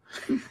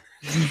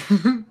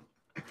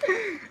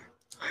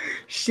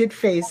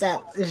 Shitface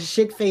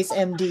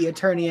MD,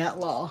 attorney at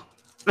law.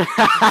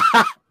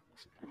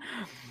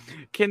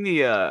 Can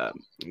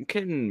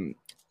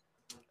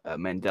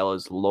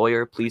Mandela's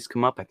lawyer please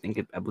come up? I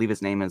believe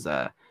his name is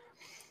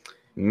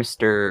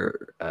Mr.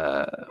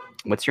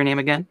 What's your name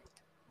again?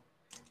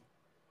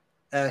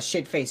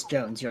 Shitface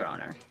Jones, Your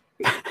Honor.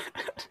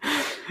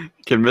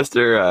 Can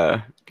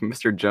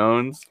Mr.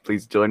 Jones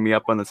please join me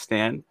up on the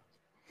stand?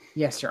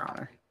 Yes, Your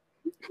Honor.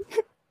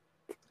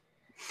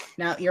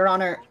 Now, Your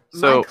Honor,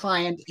 So- my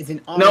client is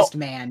an honest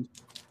man.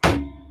 I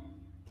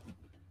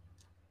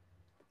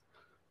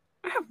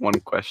have one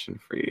question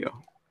for you.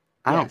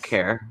 I don't Yes.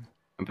 care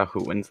about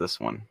who wins this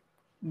one.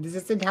 This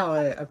isn't how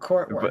a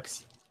court But-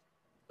 works.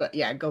 But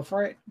yeah, go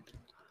for it.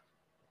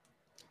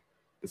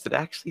 Does it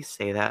actually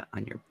say that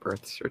on your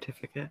birth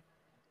certificate?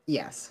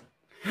 Yes.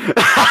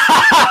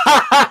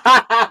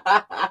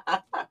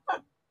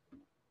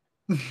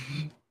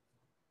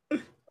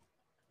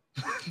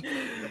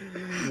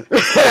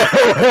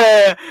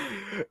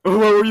 What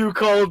were you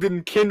called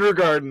in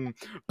kindergarten?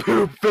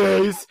 Poop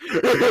face.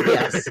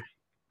 Yes.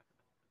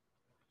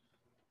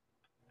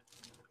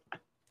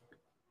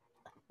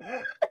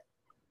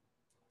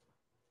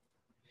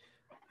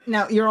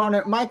 Now, Your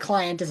Honor, my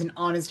client is an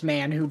honest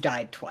man who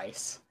died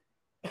twice.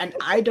 And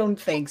I don't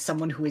think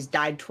someone who has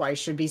died twice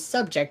should be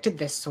subject to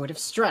this sort of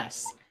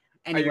stress.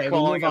 Anyway, we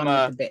calling move on him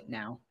with a- the bit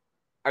now.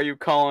 Are you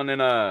calling in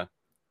a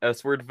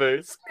S-word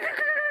face?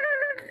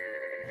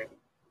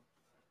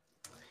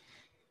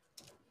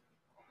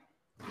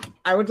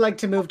 I would like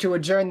to move to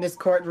adjourn this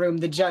courtroom.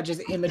 The judge is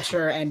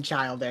immature and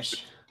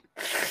childish.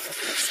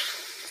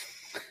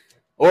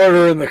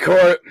 Order in the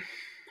court.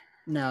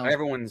 No,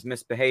 Everyone's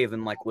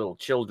misbehaving like little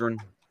children.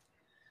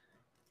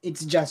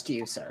 it's just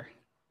you, sir.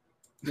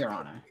 Your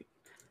Honor.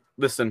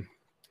 Listen,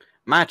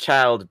 my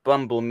child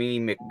Bumblebee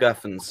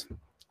McGuffins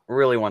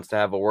really wants to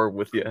have a word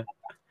with you.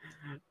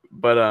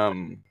 But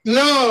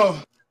No!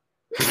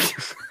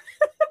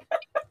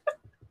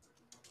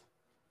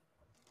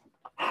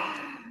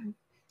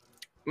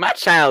 my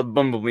child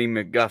Bumblebee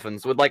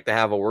McGuffins would like to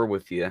have a word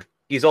with you.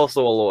 He's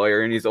also a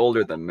lawyer and he's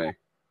older than me.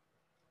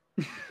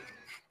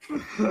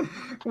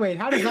 Wait,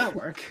 how does that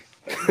work?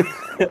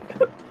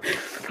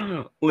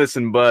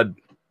 Listen, bud.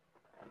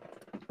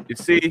 You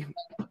see,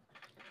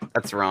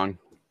 that's wrong.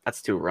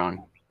 That's too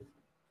wrong.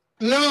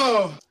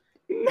 No!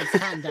 It's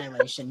hand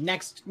dilation.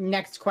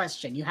 Next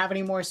question. You have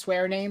any more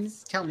swear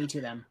names? Tell me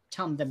to them.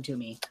 Tell them to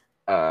me.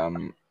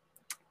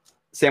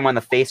 Same on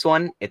the face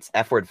one. It's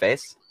F-word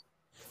face.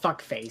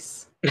 Fuck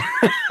face.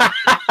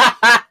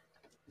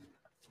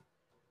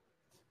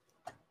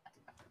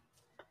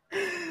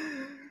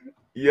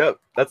 Yep,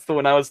 that's the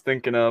one I was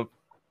thinking of.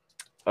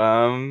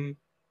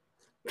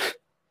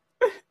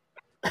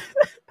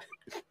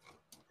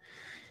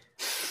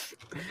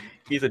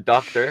 He's a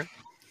doctor.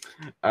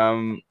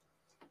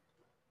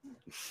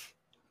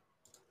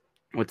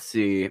 Let's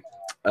see.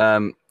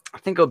 I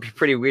think it would be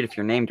pretty weird if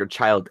you named your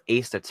child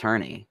Ace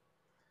Attorney.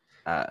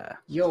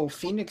 Yo,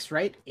 Phoenix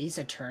Wright, Ace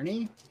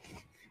Attorney?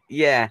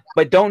 Yeah,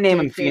 but don't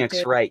name him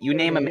Phoenix Wright. You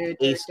name him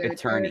Ace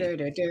Attorney.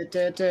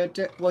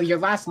 Well, your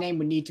last name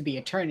would need to be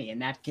Attorney in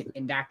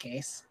that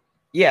case.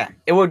 Yeah,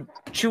 it would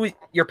choose.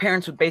 Your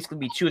parents would basically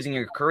be choosing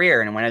your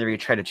career, and whenever you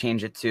try to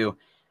change it to,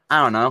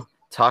 I don't know,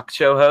 talk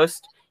show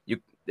host,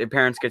 their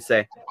parents could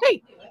say,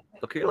 "Hey,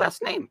 look at your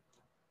last name.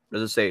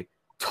 Does it say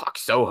talk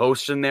show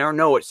host in there?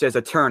 No, it says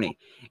attorney.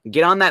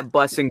 Get on that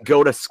bus and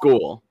go to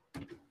school."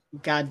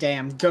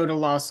 Goddamn, go to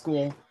law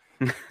school.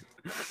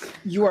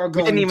 You are We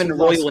going didn't even to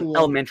enroll law you in school.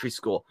 elementary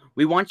school.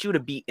 We want you to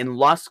be in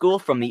law school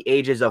from the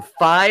ages of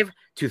 5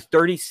 to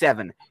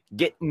 37.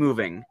 Get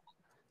moving.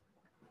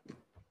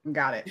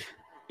 Got it.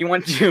 You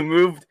want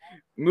you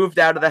moved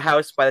out of the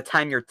house by the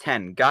time you're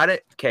 10. Got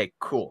it? Okay,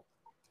 cool.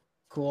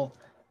 Cool.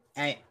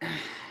 Hey,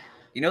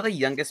 You know the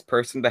youngest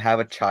person to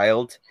have a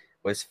child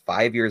was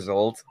 5 years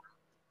old?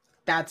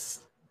 that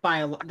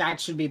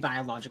should be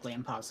biologically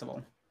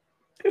impossible.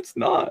 It's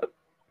not.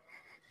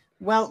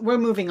 Well, we're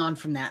moving on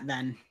from that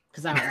then,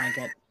 because I don't like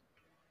it.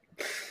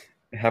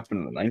 It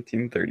happened in the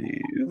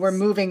 1930s. We're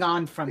moving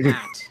on from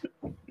that.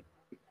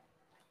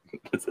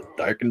 It's a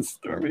dark and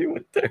stormy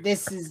winter.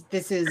 This is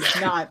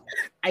not.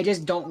 I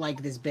just don't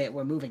like this bit.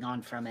 We're moving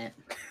on from it.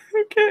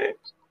 Okay.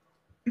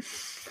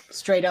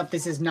 Straight up,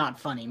 this is not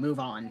funny. Move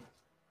on.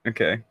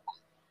 Okay.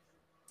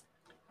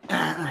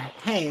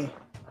 Hey,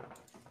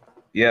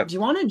 Yep. do you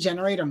want to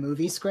generate a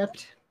movie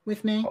script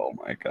with me? Oh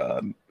my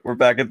god. We're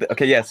back at the.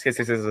 Okay, yes.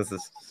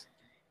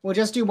 We'll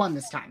just do one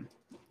this time.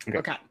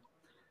 Okay.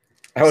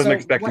 I wasn't So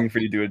expecting what- for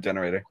you to do a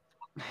generator.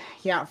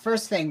 Yeah,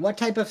 first thing, what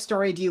type of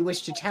story do you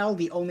wish to tell?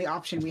 The only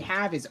option we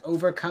have is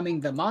overcoming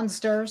the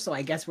monster, so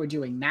I guess we're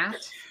doing that.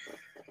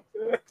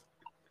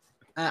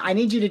 I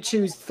need you to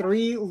choose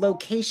 3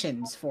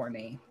 locations for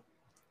me.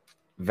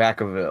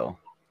 Vacaville.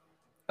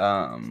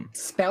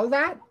 Spell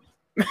that?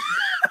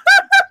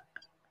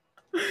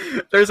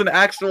 There's an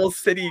actual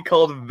city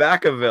called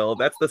Vacaville.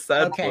 That's the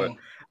sad part. Okay.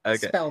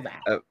 Okay. Spell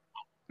that.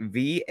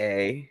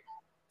 V-A-C-A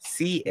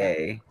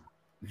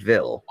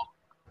Ville.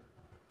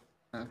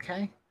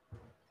 Okay.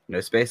 No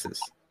spaces.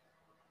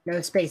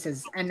 No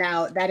spaces. And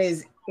now that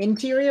is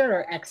interior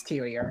or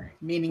exterior?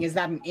 Meaning, is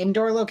that an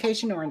indoor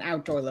location or an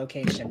outdoor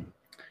location?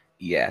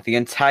 Yeah, the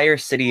entire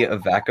city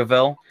of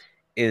Vacaville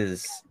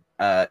is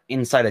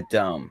inside a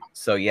dome.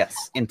 So yes,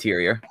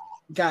 interior.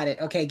 Got it.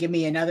 Okay, give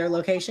me another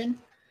location.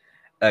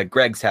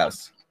 Greg's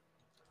house.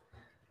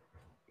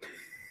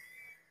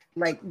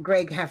 Like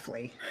Greg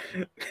Heffley.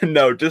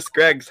 No, just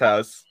Greg's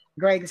house.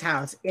 Greg's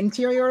house.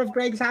 Interior of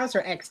Greg's house or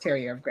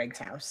exterior of Greg's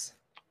house?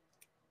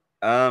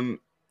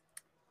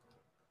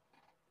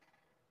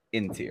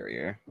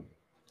 Interior.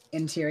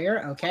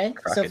 Interior, okay.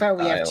 So far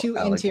we have 2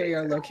 Crocodile interior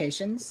alligator.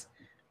 locations.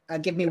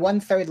 Give me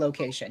 1/3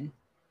 location.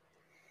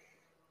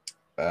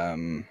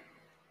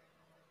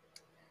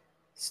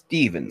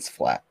 Stevens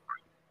Flat.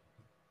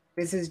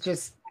 This is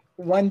just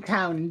 1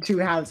 town and 2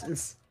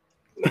 houses.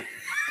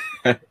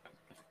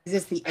 Is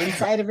this the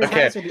inside of his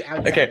Okay, house or the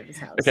outside of his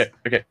house?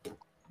 Okay.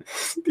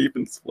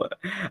 Stevens Flat.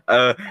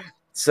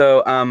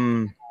 So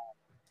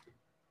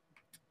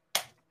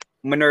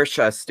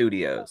Minersha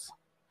Studios.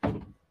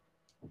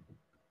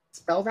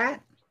 Spell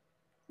that?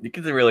 You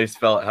can really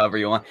spell it however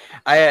you want.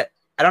 I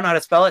don't know how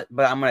to spell it,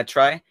 but I'm gonna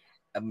try.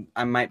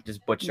 I might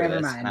just butcher Never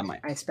this. mind. I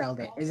might. I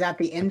spelled it. Is that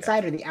the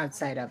inside or the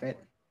outside of it?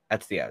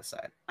 That's the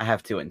outside. I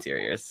have 2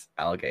 interiors.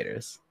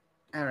 Alligators.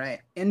 All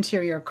right.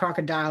 Interior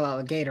crocodile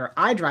alligator.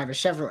 I drive a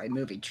Chevrolet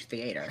movie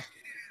theater.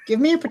 Give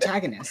me a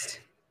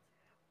protagonist.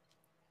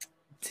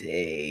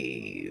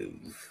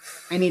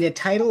 Dave. I need a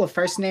title, a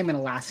first name, and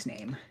a last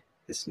name.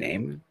 His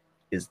name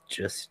is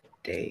just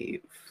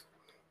Dave.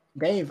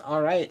 Dave.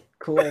 All right.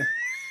 Cool.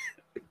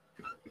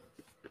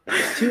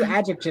 2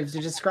 adjectives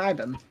to describe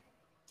him.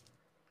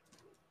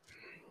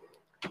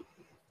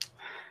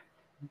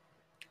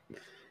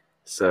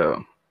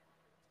 So,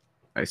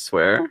 I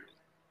swear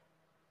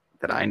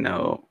that I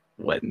know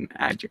what an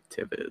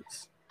adjective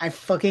is. I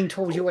fucking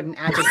told you what an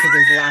adjective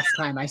is last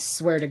time. I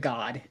swear to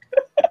God.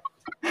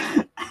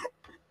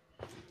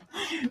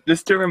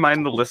 Just to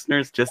remind the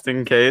listeners, just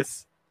in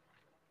case,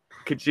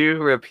 could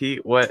you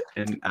repeat what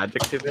an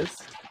adjective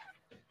is?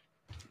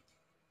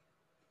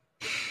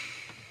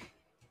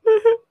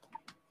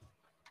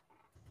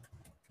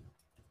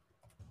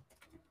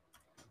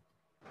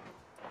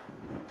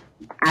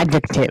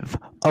 Adjective.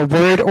 A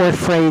word or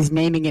phrase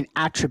naming an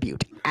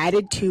attribute,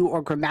 added to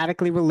or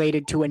grammatically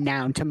related to a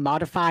noun to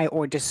modify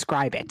or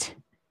describe it.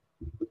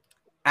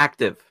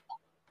 Active.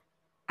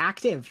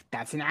 Active.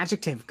 That's an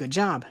adjective. Good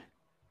job.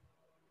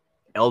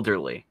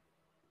 Elderly.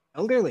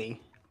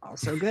 Elderly.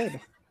 Also good.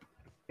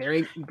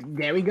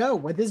 There we go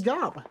with his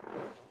job.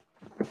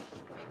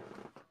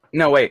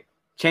 No, wait.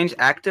 Change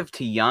active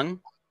to young?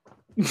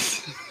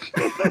 He's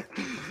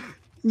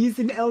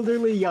an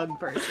elderly young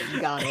person.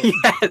 Got it.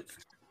 Yes.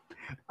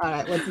 All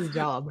right, what's his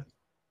job?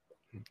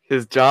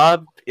 His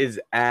job is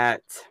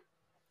at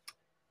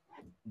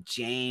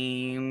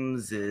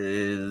James's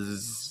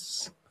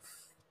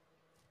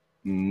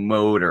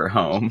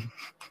motorhome.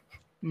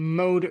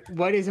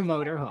 What is a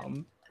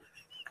motorhome?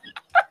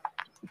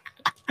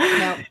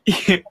 No,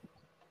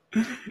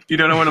 You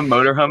don't know what a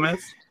motorhome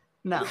is?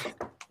 no.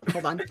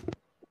 Hold on.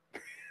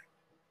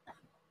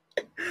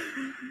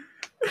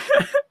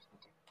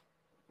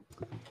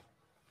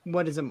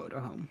 What is a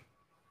motorhome?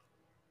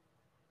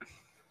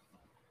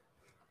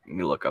 Let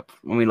me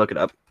look it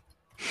up.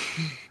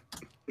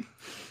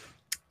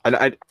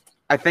 I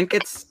think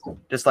it's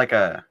just like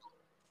a.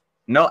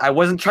 No, I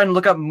wasn't trying to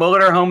look up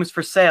motorhomes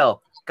for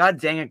sale. God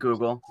dang it,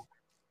 Google.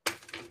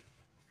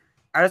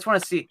 I just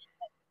want to see.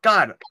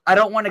 God, I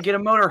don't want to get a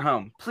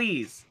motorhome.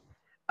 Please.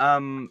 A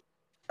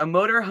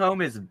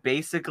motorhome is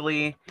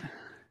basically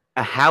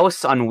a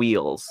house on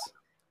wheels.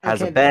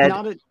 Has a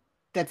bed.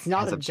 That's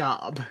not has a a-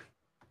 job.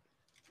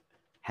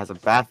 Has a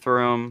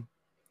bathroom.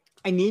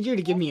 I need you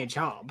to give me a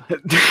job.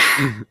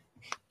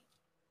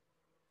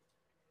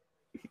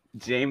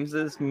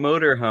 James's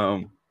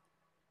motorhome.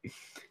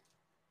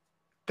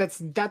 That's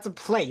a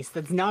place.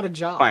 That's not a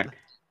job. Fine.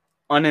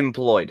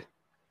 Unemployed.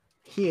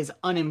 He is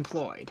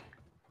unemployed.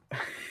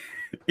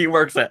 He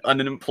works at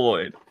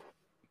unemployed.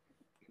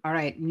 All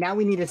right, now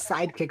we need a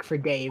sidekick for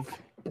Dave.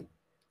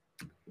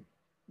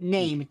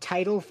 Name,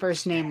 title,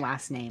 first name,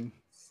 last name.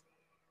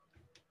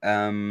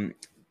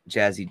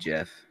 Jazzy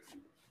Jeff.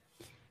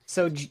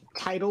 So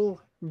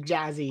title,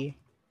 Jazzy.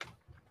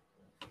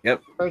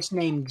 Yep. First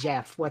name,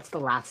 Jeff. What's the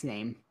last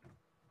name?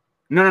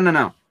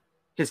 No.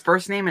 His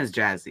first name is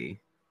Jazzy.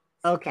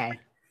 Okay.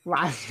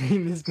 Last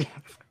name is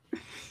Jeff.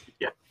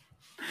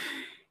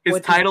 His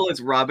What's title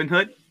is Robin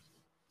Hood.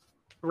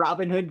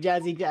 Robin Hood,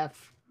 Jazzy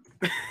Jeff.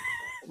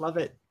 Love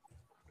it.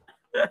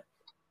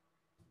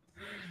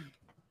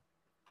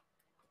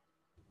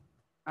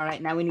 All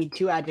right, now we need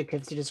 2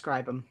 adjectives to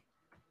describe him.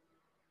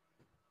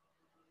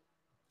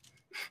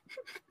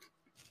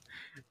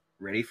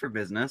 Ready for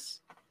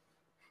business.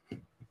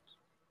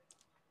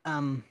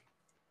 I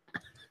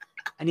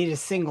need a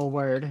single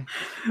word.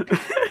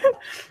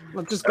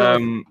 Let's just go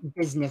with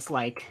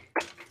business-like.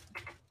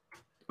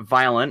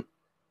 Violent.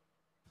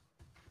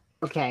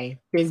 Okay,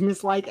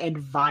 business-like and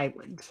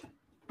violent.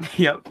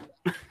 Yep.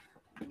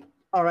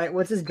 All right,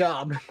 what's his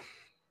job?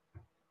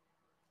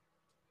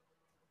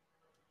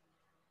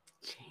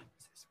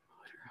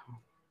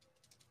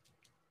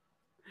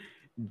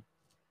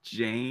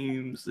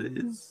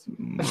 James's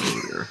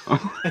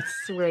motorhome. I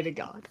swear to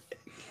God.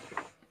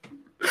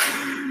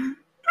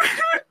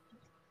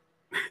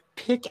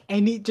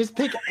 Just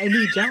pick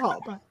any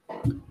job.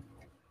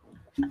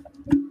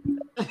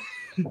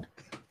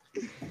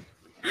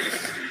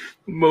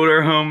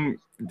 Motorhome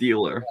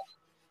dealer.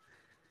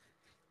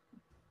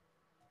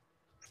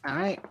 All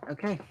right.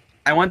 Okay.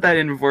 I want that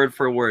in word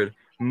for word.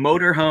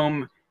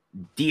 Motorhome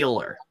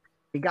dealer.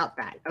 We got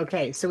that.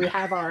 Okay. So we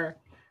have our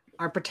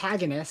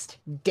protagonist,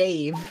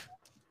 Dave,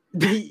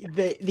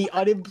 the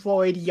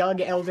unemployed young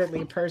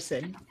elderly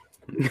person.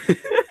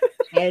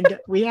 And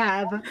we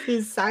have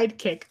his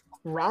sidekick,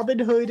 Robin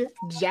Hood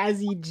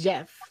Jazzy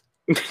Jeff,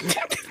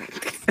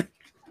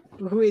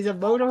 who is a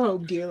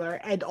motorhome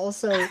dealer and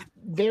also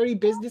very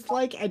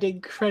businesslike and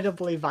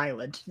incredibly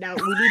violent. Now,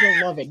 we need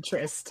a love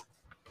interest.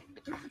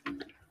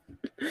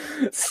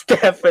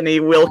 Stephanie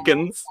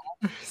Wilkins.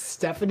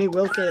 Stephanie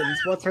Wilkins.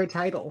 What's her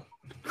title?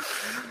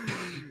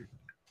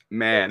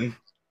 Man.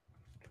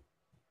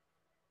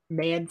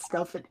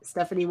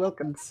 Stephanie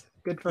Wilkins.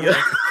 Good for Yeah.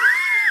 her.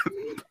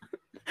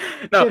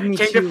 No, Give me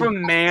change it two.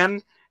 from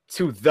man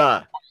to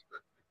the.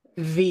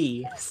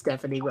 The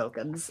Stephanie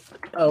Wilkins.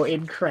 Oh,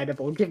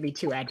 incredible. Give me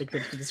 2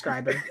 adjectives to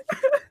describe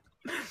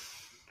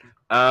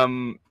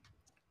her.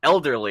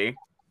 Elderly.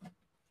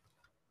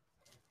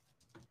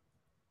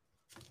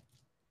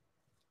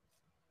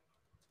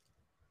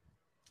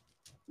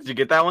 Did you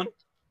get that one?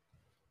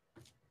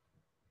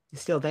 You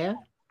still there?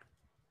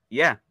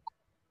 Yeah.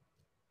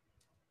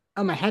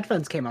 Oh, my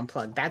headphones came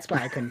unplugged. That's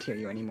why I couldn't hear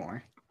you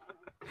anymore.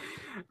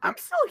 I'm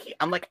still here.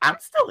 I'm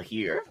still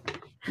here.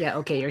 Yeah,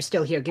 okay, you're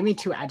still here. Give me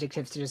 2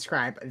 adjectives to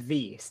describe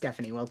the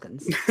Stephanie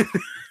Wilkins.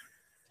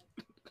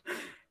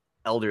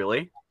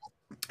 Elderly.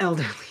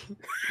 Elderly.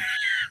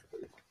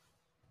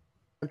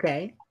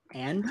 Okay,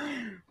 and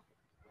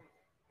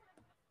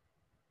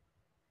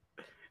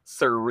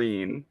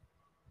Serene.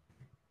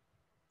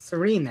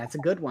 Serene, that's a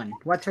good one.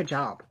 What's her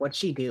job? What's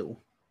she do?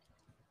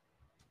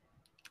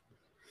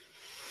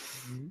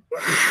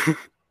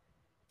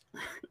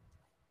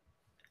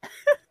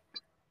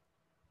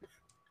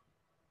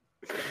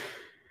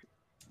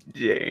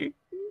 James.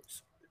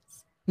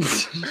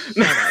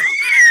 Shut up.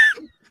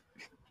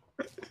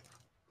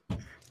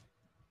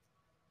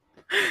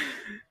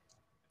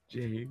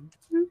 James.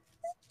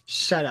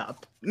 Shut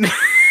up.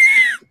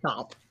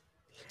 Stop.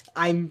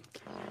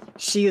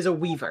 She is a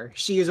weaver.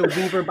 She is a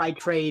weaver by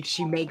trade.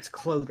 She makes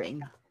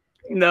clothing.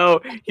 No,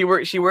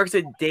 she works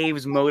at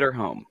Dave's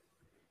motorhome.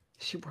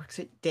 She works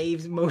at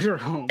Dave's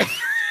motorhome.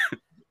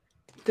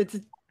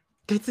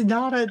 That's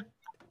not a...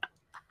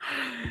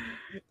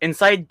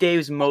 Inside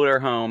Dave's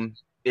motorhome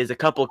is a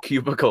couple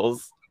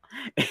cubicles,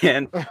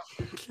 and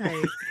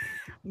Okay.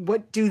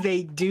 What do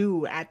they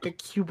do at the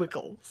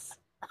cubicles?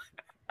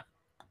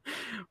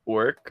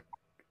 work.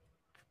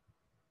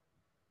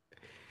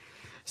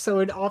 So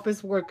an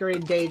office worker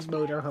in Dave's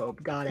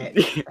motorhome. Got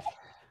it.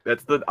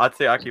 That's the I'd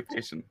say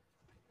occupation.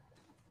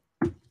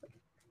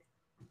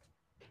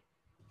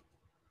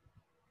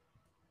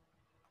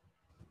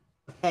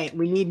 Hey,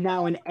 we need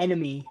now an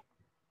enemy.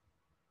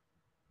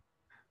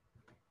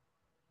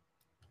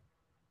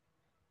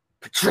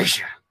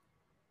 Patricia.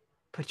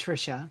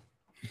 Patricia.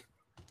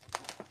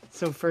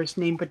 So first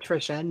name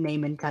Patricia,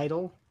 name and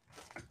title.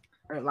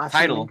 Or last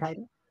name Title. and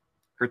title.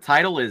 Her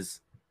title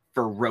is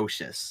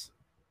Ferocious.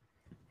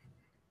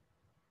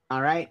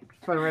 All right.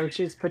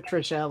 Ferocious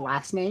Patricia,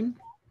 last name.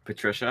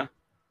 Patricia.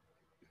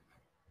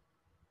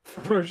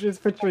 Ferocious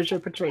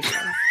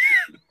Patricia.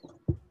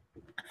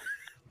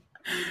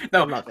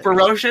 No, Love it.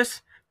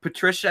 Ferocious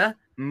Patricia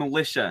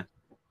Militia.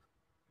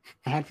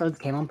 My headphones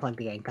came unplugged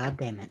again. God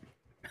damn it.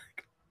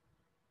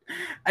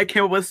 I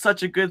came up with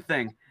such a good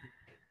thing.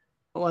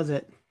 What was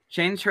it?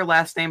 Change her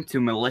last name to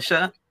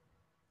Militia.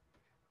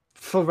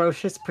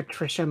 Ferocious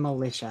Patricia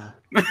Militia.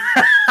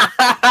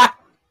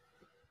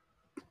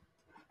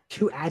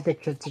 2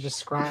 adjectives to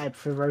describe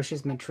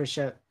ferocious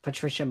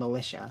Patricia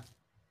Militia.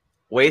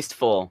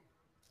 Wasteful.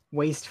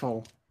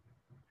 Wasteful.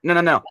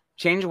 No.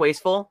 Change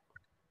wasteful,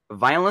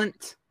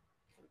 violent,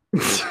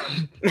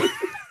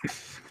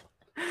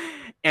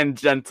 and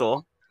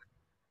gentle.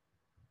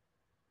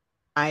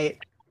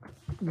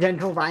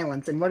 Gentle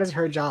violence. And what is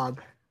her job?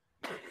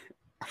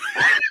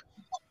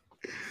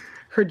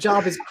 Her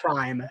job is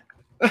crime.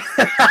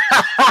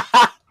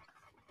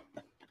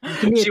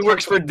 Give me a She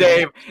works type for of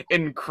Dave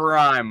in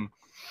crime.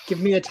 Give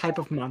me a type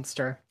of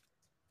monster.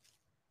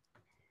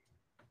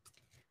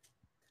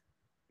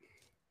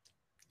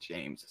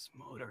 James's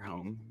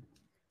motorhome.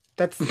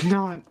 That's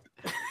not.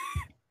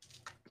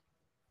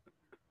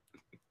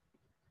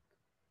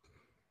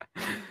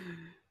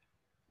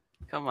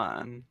 Come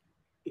on.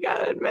 You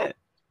gotta admit.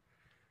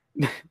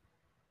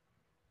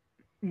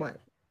 What?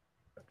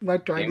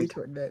 What do I James- need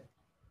to admit?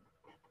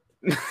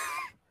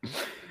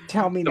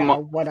 Tell me The now mo-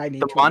 what I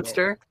need The to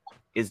monster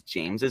is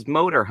James's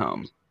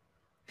motorhome.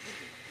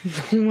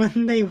 admit. The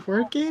one they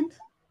work in?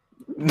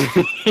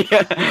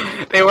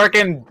 Yeah, they work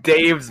in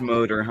Dave's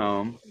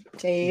motorhome.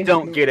 Dave.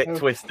 Don't get it Oh,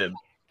 twisted.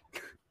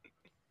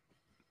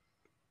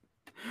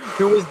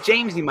 Who is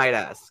James, you might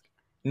ask?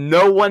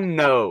 No one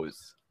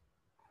knows.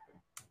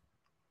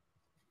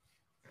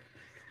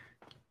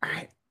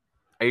 alright.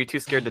 Are you too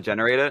scared to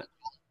generate it?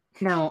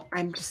 No,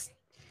 I'm just.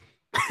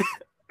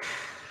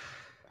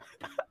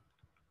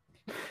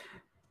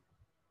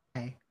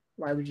 Okay.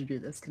 Why would you do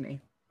this to me?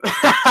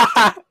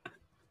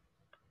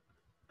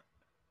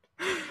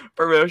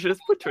 Ferocious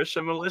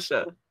Patricia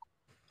Militia.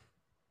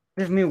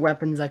 Give me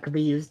weapons that could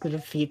be used to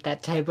defeat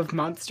that type of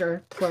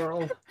monster.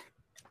 Plural.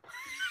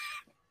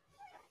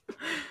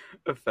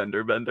 A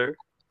fender bender.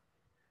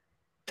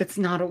 That's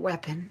not a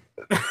weapon.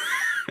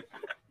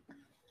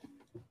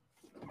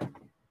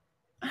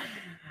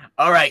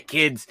 All right,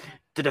 kids.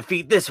 To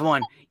defeat this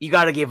one, you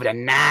gotta give it a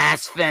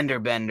nice fender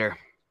bender.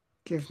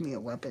 Give me a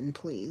weapon,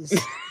 please.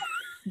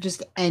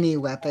 Just any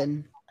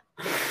weapon.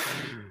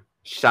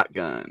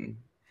 Shotgun.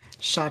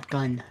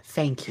 Shotgun.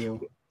 Thank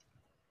you.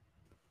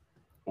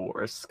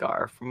 Or a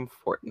scar from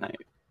Fortnite.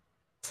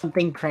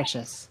 Something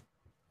precious.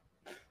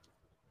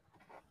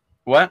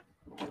 What?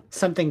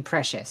 Something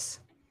precious.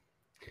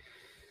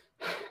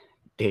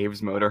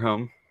 Dave's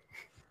motorhome.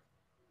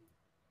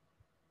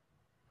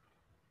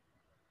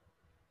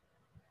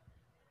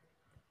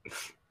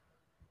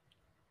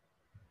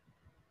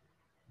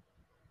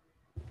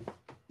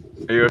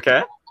 Are you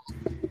okay?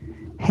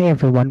 Hey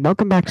everyone,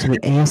 welcome back to the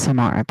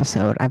ASMR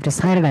episode. I've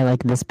decided I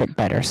like this bit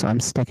better, so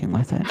I'm sticking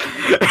with it.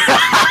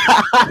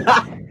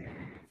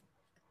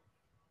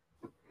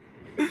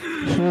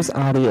 Here's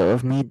audio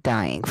of me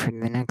dying for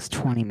the next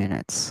 20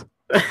 minutes.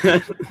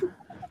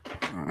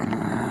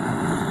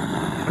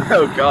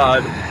 Oh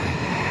God.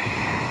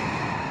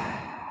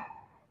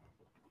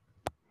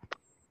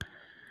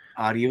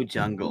 Audio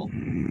jungle.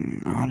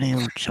 Audio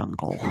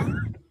jungle.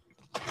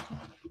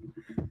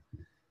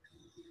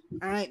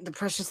 All right, the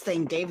precious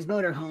thing, Dave's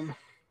motorhome.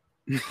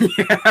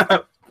 Yeah.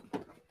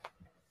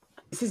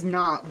 This is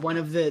not one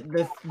of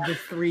the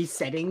 3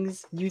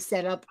 settings you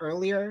set up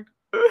earlier.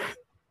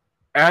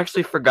 I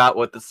actually forgot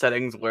what the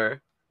settings were.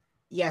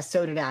 Yeah,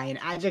 so did I. An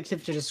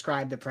adjective to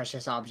describe the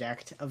precious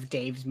object of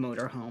Dave's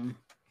motorhome.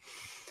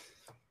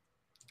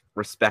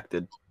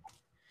 Respected.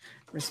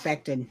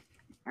 Respected.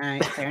 All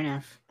right, fair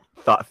enough.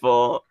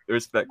 Thoughtful.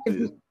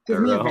 Respected.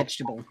 Give me a thorough,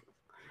 vegetable.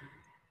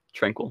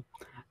 Tranquil.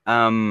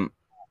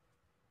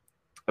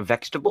 A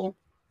vegetable?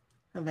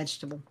 A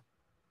vegetable.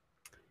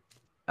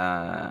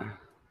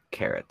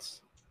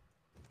 Carrots.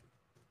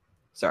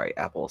 Sorry,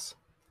 apples.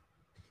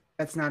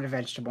 That's not a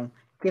vegetable.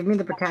 Give me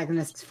the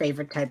protagonist's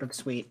favorite type of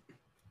sweet.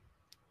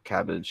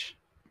 Cabbage.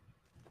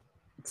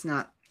 It's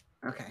not.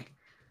 Okay.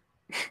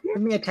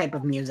 Give me a type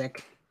of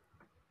music.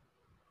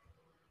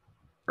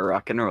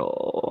 Rock and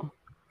roll.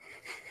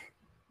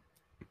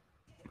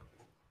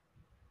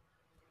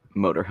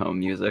 Motorhome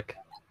music.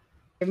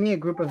 Give me a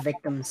group of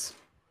victims.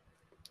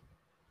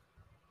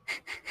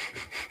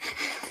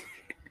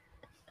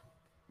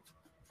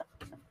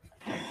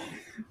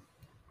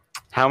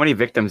 How many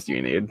victims do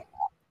you need?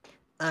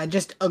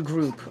 Just a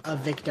group of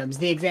victims.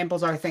 The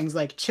examples are things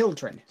like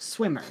children,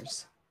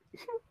 swimmers.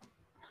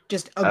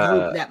 Just a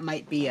group that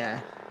might be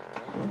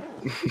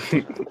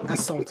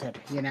assaulted,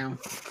 you know?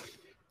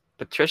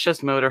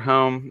 Patricia's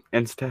motorhome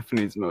and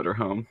Stephanie's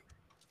motorhome.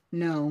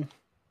 No.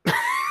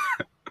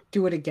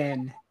 Do it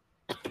again.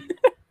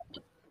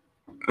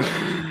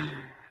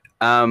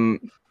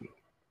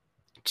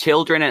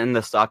 Children and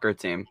the soccer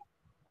team.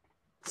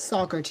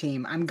 Soccer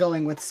team. I'm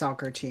going with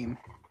soccer team.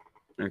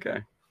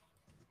 Okay.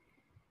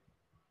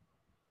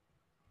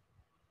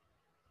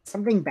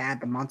 Something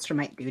bad the monster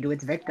might do to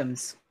its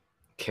victims.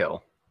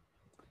 Kill.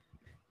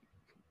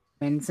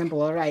 And simple,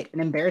 all right.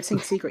 An embarrassing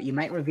secret you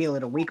might reveal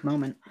at a weak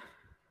moment.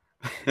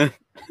 I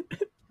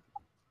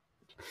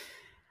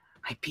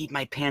peed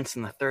my pants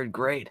in the 3rd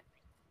grade.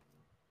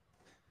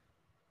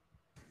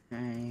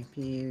 I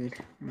peed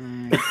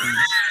my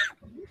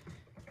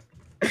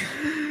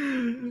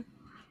pants.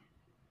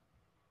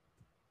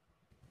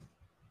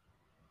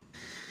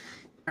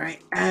 All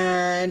right.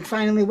 And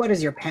finally, what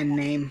is your pen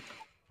name?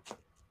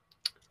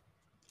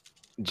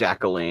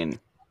 Jacqueline.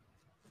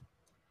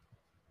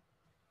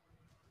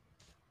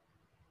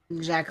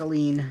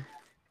 Jacqueline.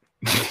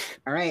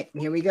 All right,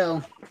 here we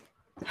go.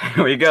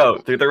 Here we go.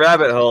 Through the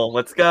rabbit hole.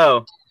 Let's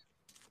go.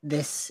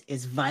 This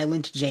is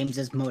Violent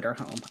James's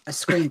Motorhome, a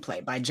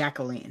screenplay by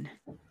Jacqueline.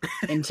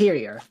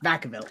 Interior,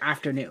 Vacaville,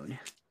 afternoon.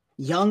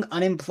 Young,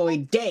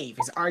 unemployed Dave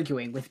is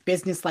arguing with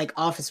business-like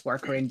office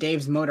worker in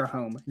Dave's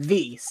motorhome,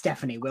 the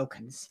Stephanie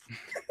Wilkins.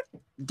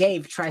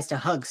 Dave tries to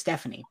hug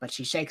Stephanie, but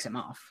she shakes him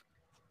off.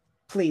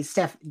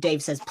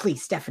 Dave says,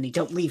 please, Stephanie,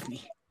 don't leave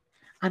me.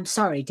 I'm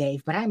sorry,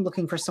 Dave, but I'm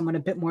looking for someone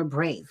a bit more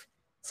brave.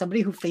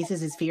 Somebody who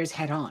faces his fears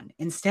head on,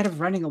 instead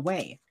of running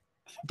away.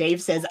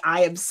 Dave says,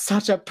 I am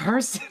such a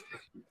person.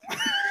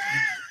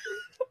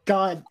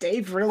 God,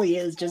 Dave really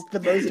is just the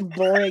most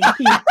boring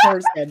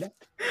person.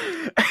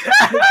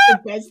 The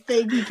best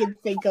thing he can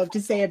think of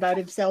to say about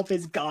himself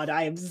is, God,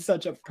 I am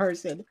such a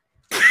person.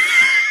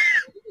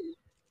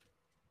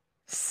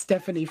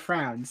 Stephanie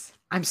frowns.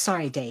 I'm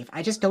sorry, Dave.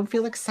 I just don't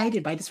feel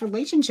excited by this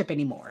relationship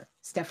anymore.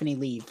 Stephanie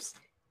leaves.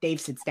 Dave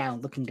sits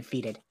down, looking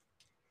defeated.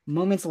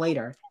 Moments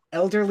later,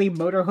 elderly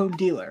motorhome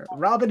dealer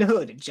Robin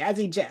Hood,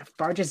 Jazzy Jeff,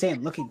 barges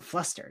in looking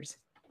flustered.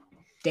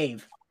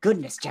 Dave,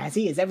 goodness,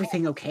 Jazzy, is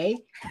everything okay?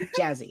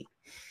 Jazzy,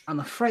 I'm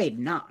afraid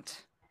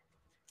not.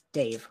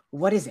 Dave,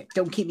 what is it?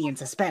 Don't keep me in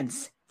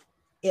suspense.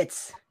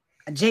 It's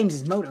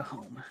James's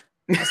motorhome.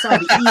 I saw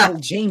the evil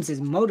James's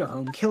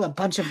motorhome kill a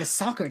bunch of the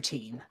soccer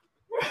team.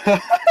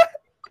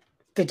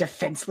 The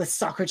defenseless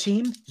soccer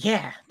team?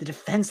 Yeah, the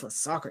defenseless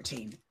soccer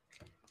team.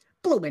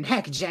 Bloomin'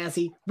 heck,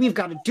 Jazzy, we've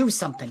got to do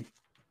something.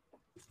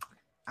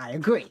 I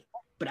agree,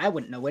 but I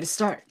wouldn't know where to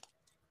start.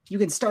 You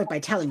can start by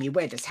telling me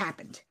where this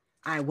happened.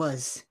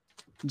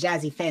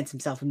 Jazzy fans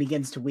himself and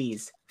begins to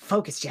wheeze.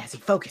 Focus, Jazzy,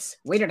 focus.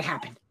 Where did it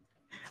happen?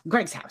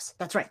 Greg's house.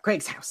 That's right,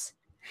 Greg's house.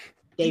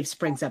 Dave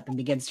springs up and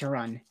begins to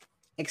run.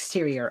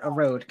 Exterior, a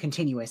road,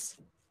 continuous.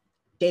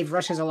 Dave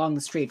rushes along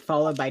the street,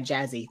 followed by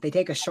Jazzy. They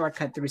take a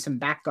shortcut through some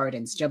back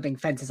gardens, jumping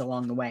fences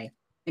along the way.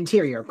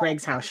 Interior,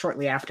 Greg's house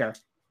shortly after.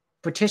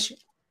 Patricia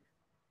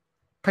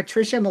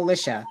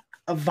Militia,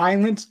 a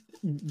violent...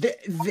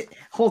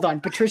 hold on,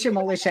 Patricia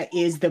Militia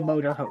is the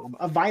motorhome.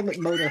 A violent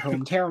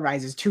motorhome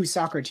terrorizes 2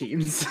 soccer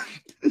teams.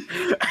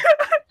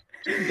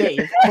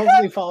 Dave,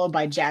 closely followed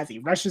by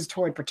Jazzy, rushes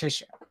toward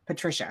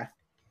Patricia,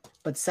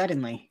 but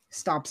suddenly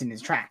stops in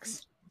his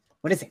tracks.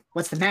 What is it?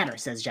 What's the matter?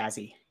 Says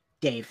Jazzy.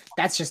 Dave,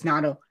 that's just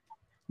not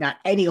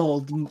any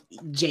old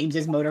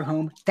James's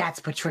motorhome. That's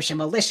Patricia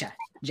Militia.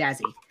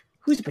 Jazzy,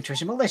 who's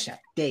Patricia Militia?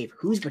 Dave,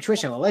 who's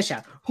Patricia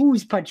Militia?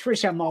 Who's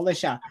Patricia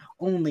Militia?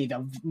 Only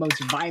the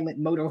most violent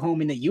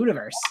motorhome in the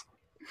universe.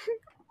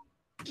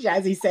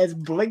 Jazzy says,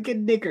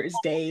 blinking knickers,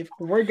 Dave.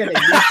 We're gonna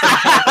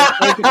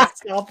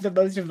stop the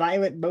most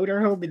violent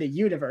motorhome in the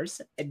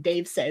universe. And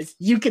Dave says,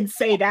 you can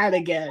say that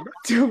again.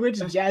 To which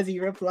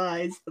Jazzy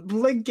replies,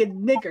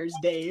 blinking knickers,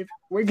 Dave.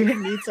 We're gonna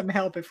need some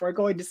help if we're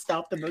going to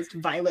stop the most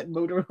violent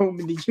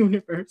motorhome in the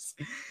universe.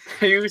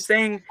 Are you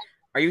saying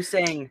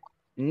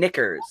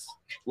knickers?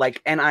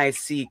 Like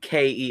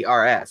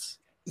Nickers?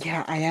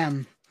 Yeah, I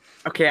am.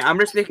 Okay, I'm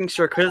just making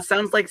sure, because it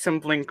sounds like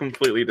something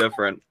completely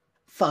different.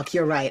 Fuck,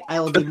 you're right. I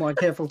will be more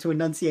careful to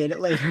enunciate it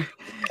later.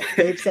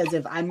 Dave says,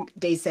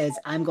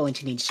 I'm going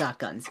to need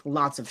shotguns.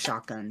 Lots of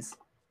shotguns.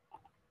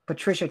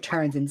 Patricia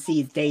turns and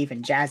sees Dave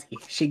and Jazzy.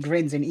 She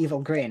grins an evil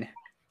grin.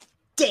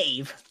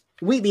 Dave,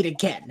 we meet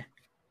again.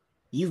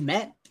 You've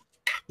met?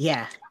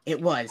 Yeah,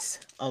 it was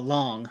a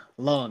long,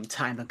 long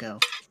time ago.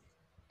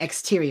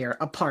 Exterior,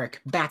 a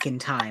park, back in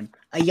time.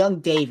 A young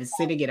Dave is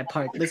sitting in a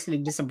park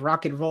listening to some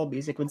rock and roll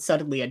music when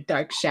suddenly a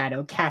dark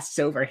shadow casts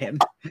over him.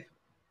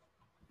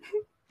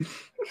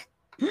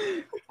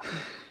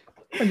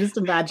 I'm just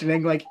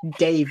imagining, like,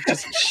 Dave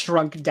just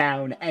shrunk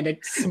down and a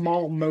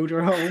small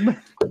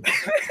motorhome.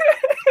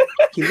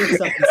 He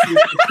looks up and sees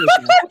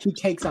Patricia. He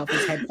takes off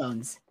his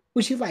headphones.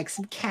 Would you like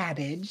some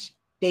cabbage?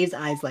 Dave's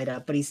eyes light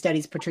up, but he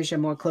studies Patricia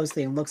more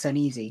closely and looks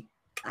uneasy.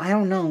 I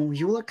don't know.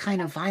 You look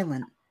kind of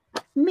violent.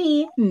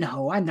 Me?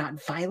 No, I'm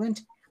not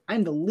violent.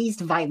 I'm the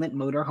least violent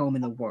motorhome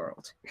in the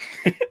world.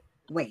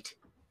 Wait,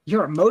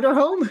 you're a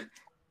motorhome?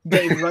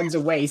 Dave runs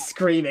away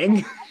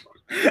screaming.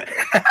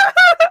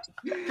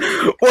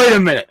 Wait a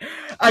minute.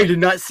 I did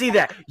not see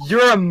that.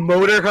 You're a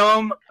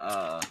motorhome?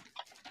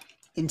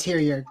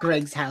 Interior,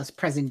 Greg's house,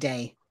 present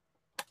day.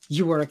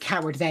 You were a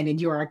coward then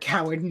and you are a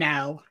coward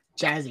now.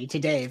 Jazzy to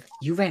Dave.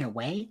 You ran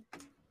away?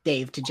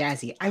 Dave to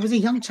Jazzy. I was a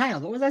young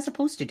child. What was I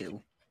supposed to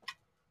do?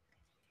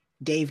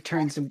 Dave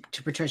turns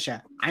to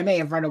Patricia. I may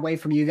have run away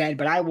from you then,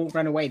 but I won't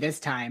run away this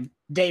time.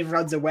 Dave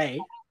runs away.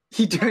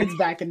 He turns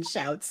back and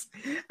shouts,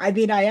 I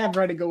mean, I am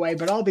running away,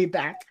 but I'll be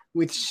back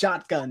with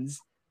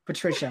shotguns.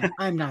 Patricia,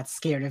 I'm not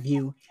scared of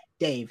you.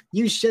 Dave,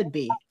 you should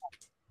be.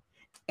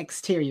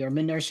 Exterior,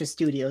 Minertia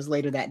Studios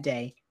later that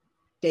day.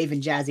 Dave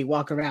and Jazzy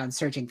walk around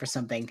searching for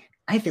something.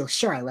 I feel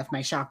sure I left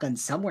my shotgun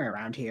somewhere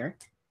around here.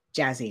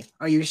 Jazzy,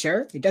 are you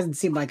sure? It does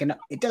seem like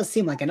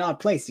an odd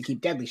place to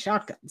keep deadly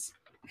shotguns.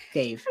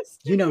 Dave,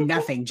 you know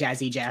nothing,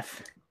 Jazzy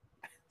Jeff.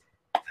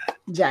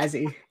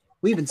 Jazzy,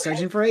 we've been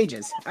searching for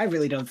ages. I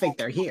really don't think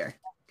they're here.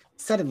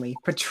 Suddenly,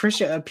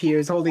 Patricia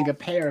appears holding a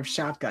pair of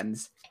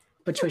shotguns.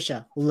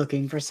 Patricia,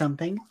 looking for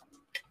something?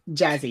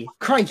 Jazzy,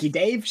 crikey,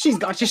 Dave, she's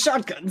got your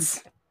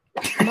shotguns.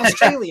 I'm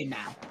Australian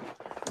now.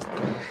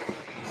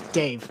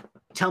 Dave,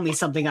 tell me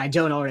something I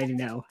don't already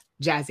know.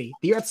 Jazzy,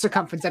 the Earth's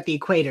circumference at the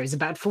equator is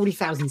about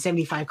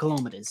 40,075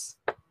 kilometers.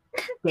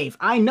 Dave,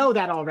 I know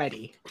that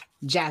already.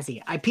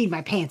 Jazzy, I peed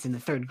my pants in the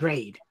 3rd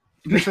grade.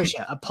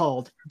 Patricia,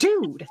 appalled.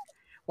 Dude!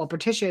 While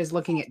Patricia is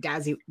looking at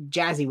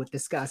Jazzy with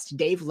disgust,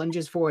 Dave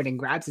lunges forward and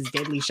grabs his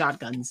deadly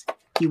shotguns.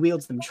 He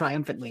wields them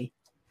triumphantly.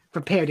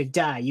 Prepare to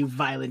die, you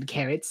violent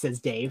carrot, says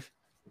Dave.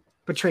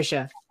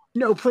 Patricia,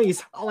 no,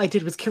 please. All I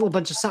did was kill a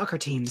bunch of soccer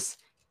teams.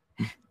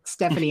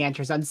 Stephanie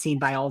enters unseen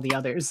by all the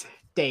others.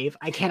 Dave,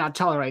 I cannot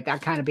tolerate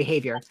that kind of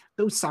behavior.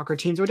 Those soccer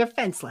teams were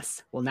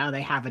defenseless. Well, now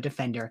they have a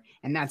defender,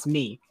 and that's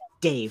me,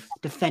 Dave,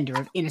 defender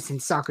of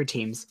innocent soccer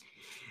teams.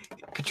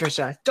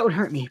 Patricia, don't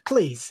hurt me,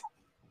 please.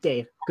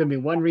 Dave, give me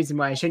one reason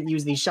why I shouldn't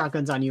use these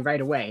shotguns on you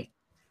right away.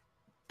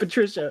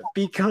 Patricia,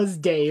 because,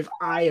 Dave,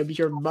 I am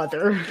your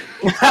mother.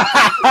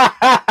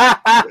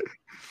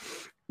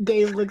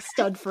 Dave looks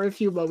stunned for a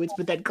few moments,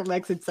 but then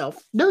collects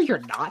himself. No, you're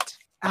not.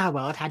 Ah,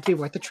 well, it had to be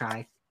worth a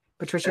try.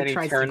 Patricia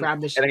tries to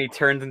grab the and then he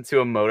turns into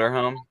a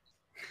motorhome.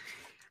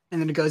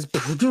 And then it goes...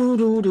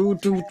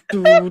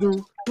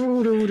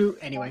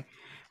 Anyway,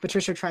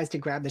 Patricia tries to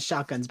grab the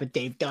shotguns, but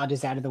Dave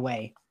dodges out of the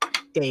way.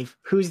 Dave,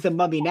 who's the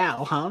mummy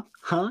now, huh?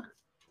 Huh?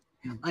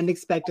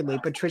 Unexpectedly,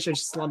 Patricia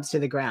slumps to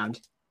the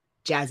ground.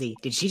 Jazzy,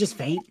 did she just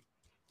faint?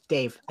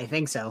 Dave, I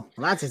think so.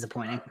 Well, that's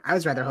disappointing. I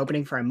was rather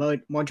hoping for a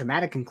more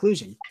dramatic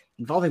conclusion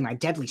involving my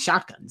deadly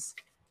shotguns.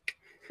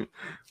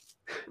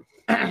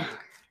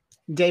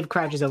 Dave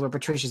crouches over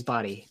Patricia's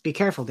body. Be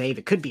careful, Dave.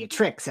 It could be a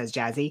trick, says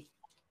Jazzy.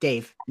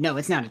 Dave, no,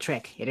 it's not a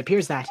trick. It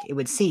appears that, it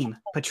would seem,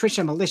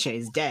 Patricia Militia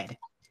is dead.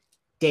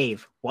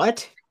 Dave,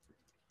 what?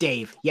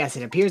 Dave, yes,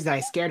 it appears that I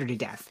scared her to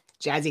death.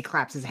 Jazzy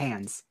claps his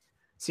hands.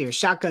 So your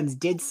shotguns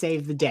did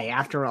save the day,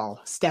 after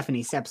all.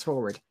 Stephanie steps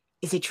forward.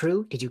 Is it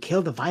true? Did you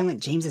kill the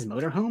violent James's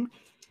motorhome?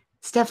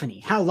 Stephanie,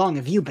 how long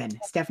have you been?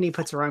 Stephanie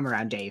puts her arm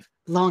around Dave.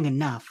 Long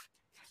enough.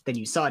 Then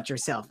you saw it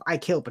yourself. I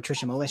killed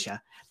Patricia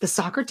Militia. The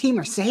soccer team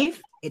are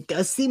safe? It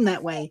does seem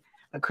that way.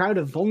 A crowd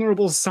of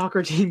vulnerable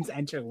soccer teams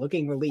enter,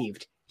 looking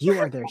relieved. You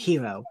are their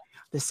hero.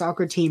 The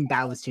soccer team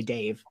bows to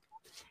Dave.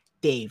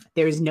 Dave,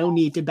 there is no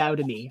need to bow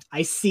to me.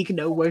 I seek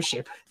no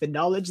worship. The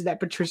knowledge that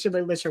Patricia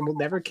Militia will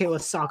never kill a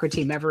soccer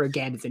team ever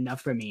again is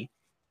enough for me.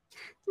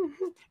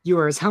 You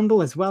are as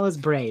humble as well as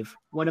brave.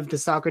 One of the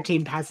soccer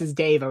team passes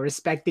Dave a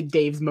respected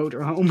Dave's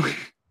motorhome.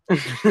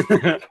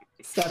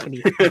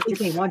 Stephanie, I think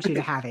they want you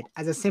to have it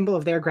as a symbol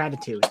of their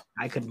gratitude.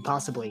 I couldn't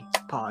possibly.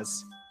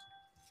 Pause.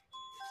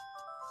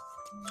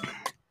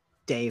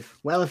 Dave,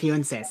 well, if you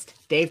insist.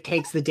 Dave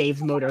takes the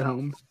Dave's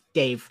motorhome.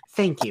 Dave,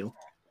 thank you.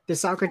 The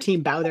soccer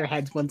team bow their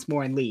heads once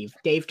more and leave.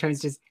 Dave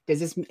turns to,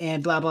 does this,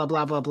 blah, blah,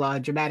 blah, blah, blah,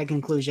 dramatic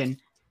conclusion.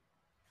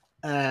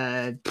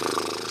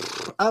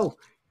 Oh,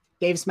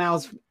 Dave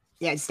smiles.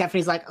 Yeah,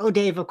 Stephanie's like, oh,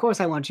 Dave, of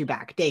course I want you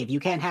back. Dave, you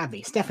can't have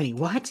me. Stephanie,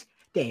 what?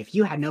 Dave,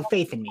 you had no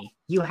faith in me.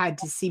 You had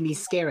to see me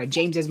scare a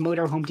James's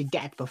motorhome to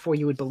death before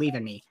you would believe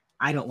in me.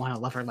 I don't want a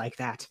lover like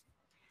that.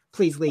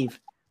 Please leave.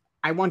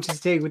 I want to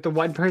stay with the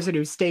one person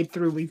who stayed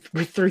through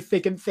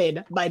thick and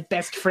thin, my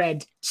best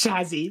friend,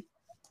 Jazzy.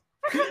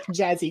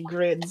 Jazzy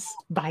grins.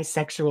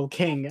 Bisexual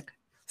king.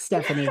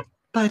 Stephanie,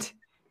 but,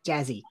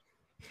 Jazzy,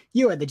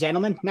 you are the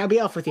gentleman. Now be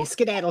off with you.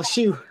 Skedaddle,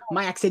 shoo.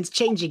 My accent's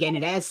changed again,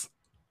 it has.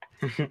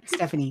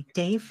 Stephanie,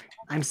 Dave?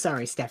 I'm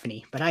sorry,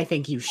 Stephanie, but I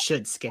think you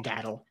should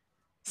skedaddle.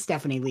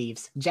 Stephanie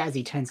leaves.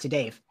 Jazzy turns to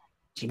Dave.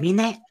 Do you mean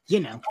that? You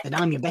know, that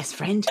I'm your best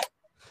friend?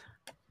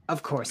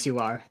 Of course you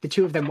are. The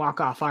two of them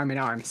walk off arm in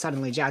arm.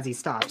 Suddenly, Jazzy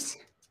stops.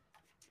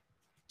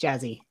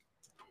 Jazzy.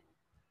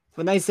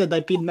 When I said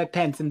I peed my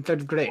pants in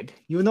 3rd grade,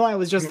 you know I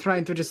was just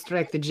trying to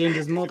distract the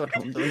James's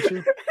motorhome, don't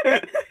you?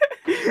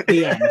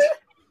 The end.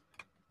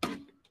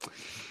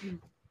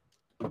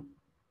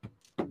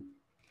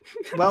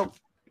 Well,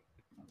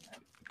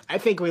 I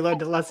think we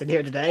learned a lesson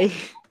here today.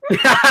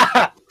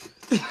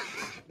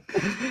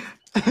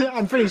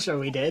 I'm pretty sure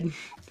we did.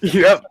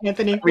 Yep.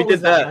 Anthony, We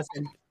did that.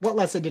 lesson? What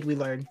lesson did we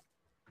learn?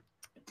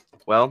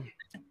 Well,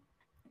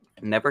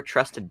 never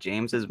trusted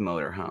James's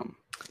motorhome.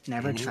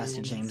 Never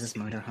trusted James's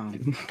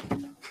motorhome.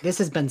 This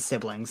has been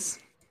Siblings.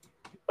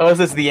 Oh, is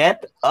this the end?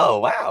 Oh,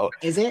 wow.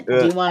 Is it?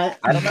 Do you want to?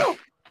 I don't know.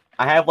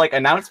 I have like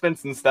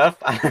announcements and stuff.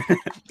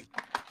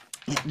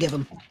 Yeah, give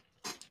them.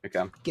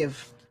 Okay.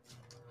 Give.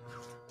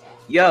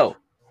 Yo.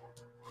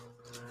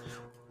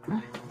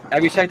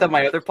 Have you checked out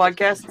my other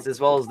podcasts as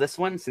well as this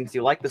one? Since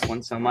you like this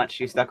one so much,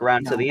 you stuck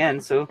around to the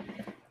end. So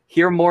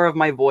hear more of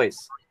my voice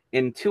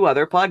in 2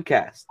 other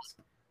podcasts.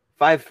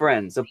 5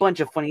 friends, a bunch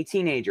of funny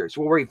teenagers.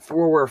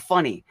 We're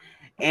funny.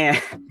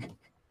 And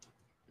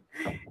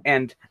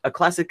a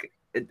classic,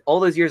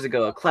 all those years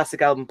ago, a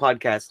classic album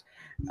podcast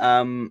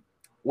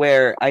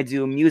where I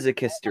do music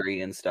history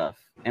and stuff.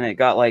 And it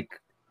got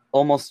like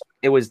almost,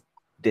 it was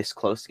this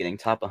close to getting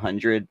top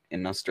 100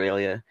 in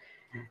Australia.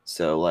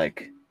 So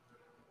like,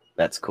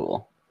 that's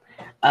cool.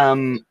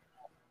 1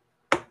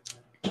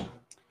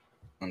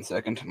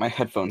 second, my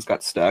headphones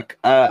got stuck.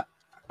 I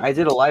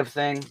did a live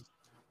thing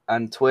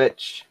on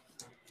Twitch.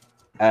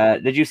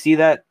 Did you see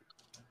that?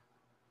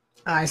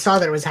 I saw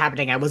that it was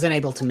happening. I wasn't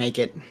able to make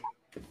it.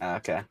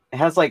 Okay. It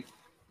has like,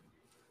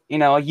 you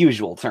know, a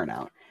usual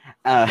turnout.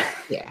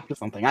 Yeah.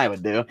 Something I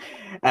would do.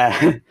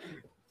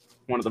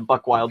 One of the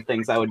buck wild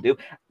things I would do.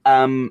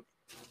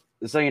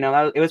 So, you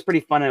know, it was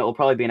pretty fun, and it will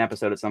probably be an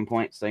episode at some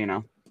point. So, you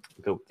know,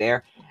 go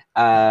there.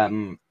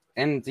 And,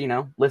 you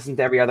know, listen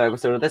to every other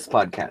episode of this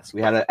podcast.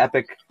 We had an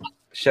epic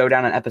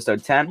showdown in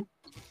episode 10.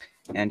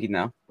 And, you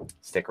know,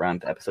 stick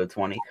around to episode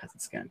 20 because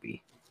it's going to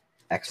be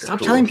extra Stop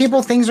cool. telling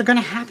people things are going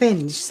to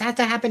happen. It just have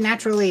to happen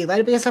naturally. Let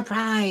it be a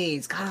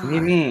surprise. God. What do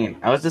you mean?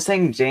 I was just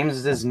saying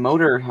James's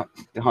motor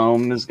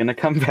home is going to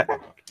come back.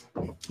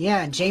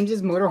 Yeah,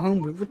 James's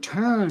motorhome will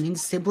return in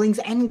Siblings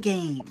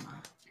Endgame.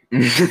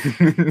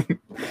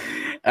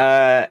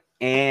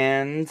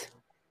 And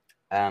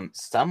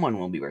someone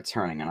will be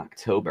returning in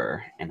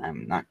October, and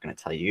I'm not going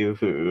to tell you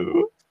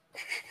who.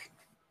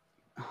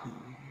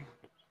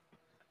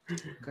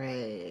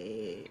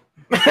 Great.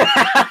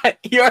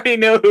 You already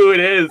know who it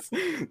is.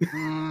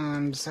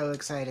 I'm so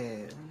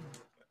excited.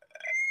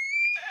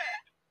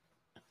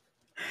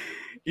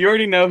 You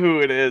already know who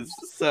it is,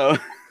 so.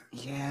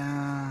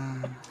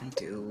 Yeah, I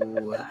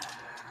do.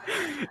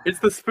 It's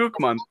the spook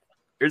month.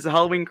 There's a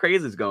Halloween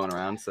crazes going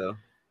around, so.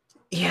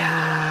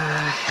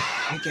 Yeah,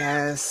 I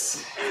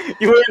guess.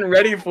 You weren't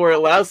ready for it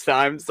last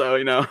time, so,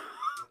 you know.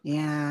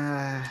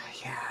 Yeah.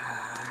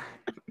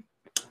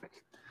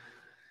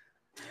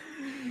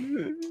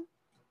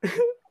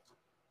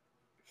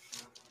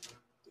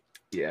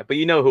 Yeah, but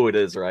you know who it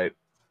is, right?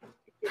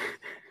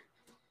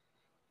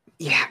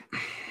 Yeah.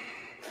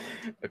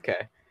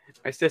 Okay.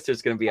 My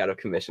sister's going to be out of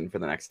commission for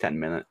the next 10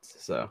 minutes,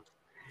 so.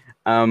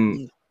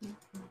 And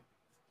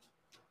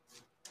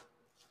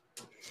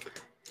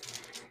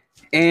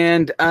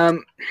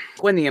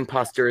when the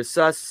imposter is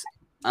sus,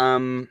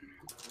 let's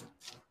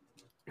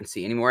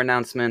see, any more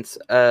announcements?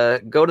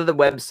 Go to the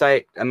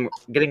website. I'm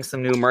getting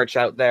some new merch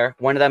out there.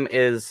 One of them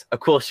is a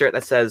cool shirt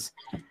that says,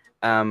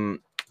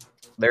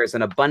 there's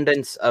an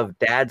abundance of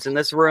dads in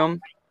this room.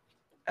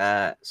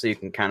 So you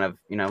can kind of,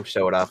 you know,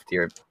 show it off to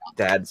your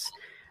dads.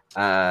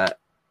 No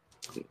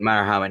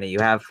matter how many you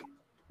have,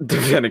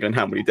 depending on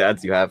how many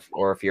dads you have,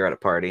 or if you're at a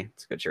party,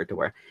 it's a good shirt to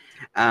wear.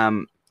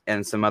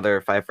 And some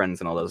other Five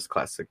Friends and all those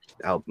classic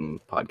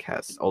album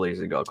podcasts, all years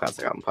ago,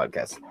 classic album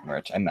podcast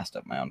merch. I messed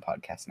up my own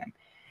podcast name.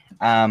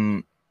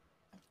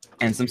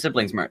 And some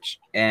siblings merch.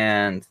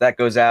 And that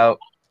goes out.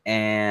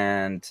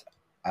 And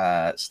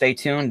stay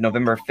tuned.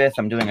 November 5th,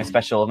 I'm doing a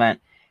special event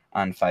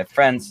on Five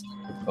Friends,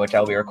 which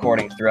I'll be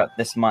recording throughout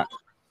this month.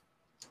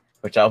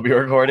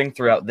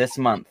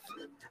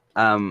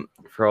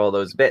 For all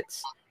those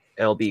bits.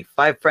 It'll be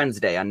Five Friends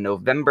Day on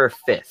November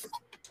 5th.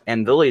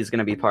 And Lily's going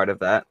to be part of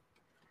that.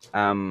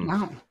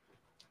 Wow.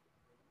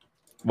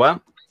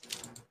 What?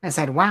 I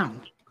said, wow.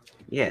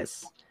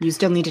 Yes. You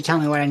still need to tell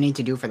me what I need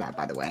to do for that,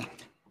 by the way.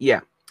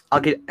 Yeah.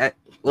 I'll get.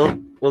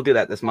 We'll do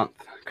that this month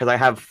because I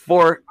have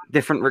 5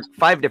 different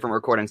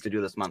recordings to do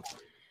this month,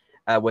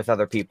 with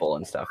other people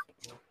and stuff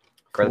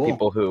for the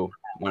people who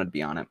wanted to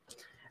be on it.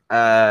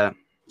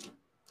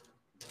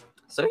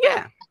 So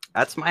yeah,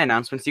 that's my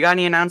announcements. You got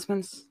any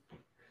announcements?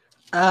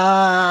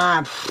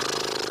 Are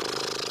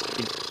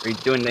you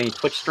doing any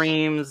Twitch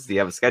streams? Do you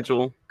have a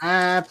schedule?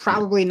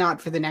 Probably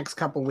not for the next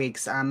couple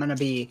weeks. I'm gonna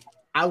be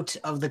out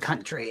of the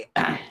country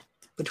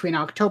between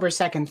October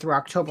 2nd through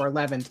October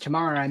 11th.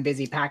 Tomorrow I'm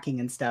busy packing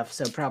and stuff,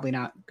 so probably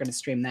not gonna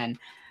stream then.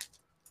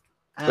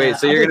 Wait,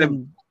 so you're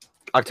gonna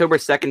October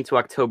 2nd to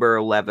October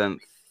 11th?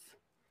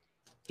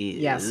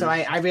 Yeah, so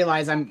I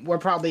realize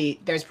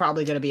there's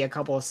probably gonna be a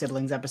couple of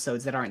siblings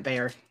episodes that aren't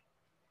there.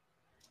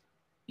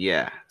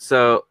 Yeah,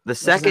 so the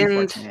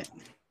 2nd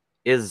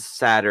is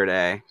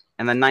Saturday.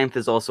 And the 9th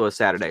is also a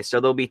Saturday.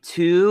 So there'll be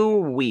 2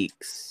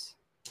 weeks.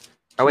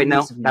 Oh, wait,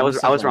 no. I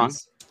was wrong.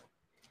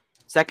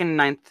 2nd,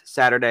 9th,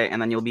 Saturday.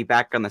 And then you'll be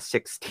back on the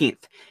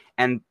 16th.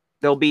 And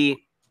there'll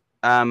be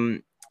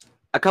a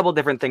couple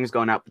different things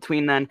going out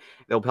between then.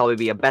 There'll probably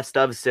be a best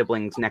of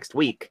siblings next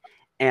week.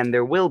 And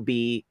there will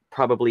be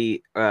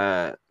probably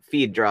a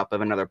feed drop of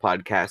another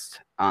podcast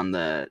on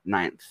the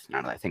 9th.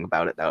 Now that I think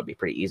about it, that would be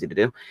pretty easy to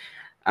do.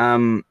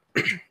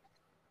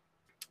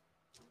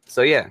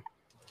 So, yeah.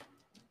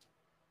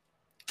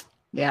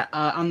 Yeah,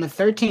 on the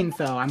 13th,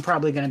 though, I'm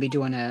probably going to be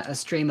doing a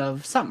stream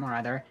of something or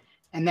other.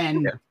 And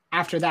then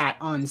after that,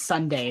 on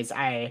Sundays,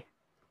 I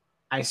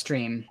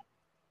stream.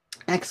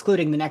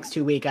 Excluding the next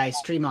 2 weeks, I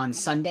stream on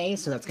Sunday,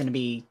 so that's going to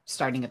be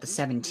starting at the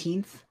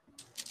 17th.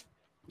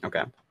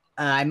 Okay.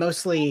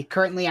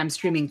 Currently, I'm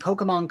streaming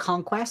Pokemon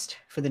Conquest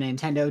for the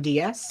Nintendo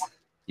DS.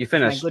 You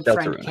finished my good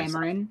Deltarune, friend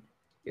Cameron.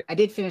 I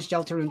did finish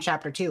Deltarune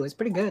Chapter 2. It's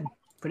pretty good.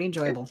 Pretty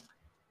enjoyable.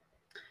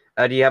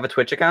 Do you have a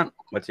Twitch account?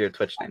 What's your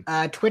Twitch name?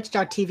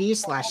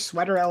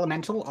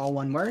 Twitch.tv/SweaterElemental, all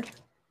one word.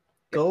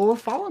 Go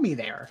follow me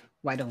there.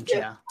 Why don't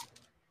you? Why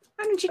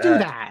don't you do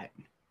that?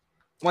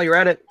 While you're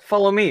at it,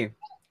 follow me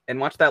and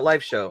watch that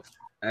live show.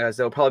 As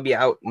it'll probably be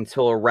out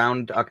until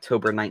around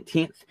October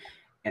 19th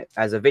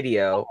as a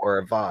video or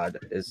a VOD,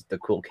 as the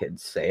cool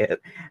kids say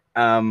it.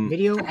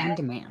 Video on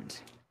demand.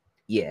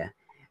 Yeah.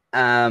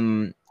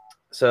 So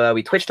that'll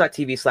be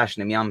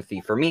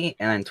twitch.tv/Nimyamthi for me,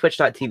 and then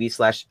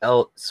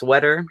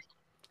twitch.tv/SweaterElemental.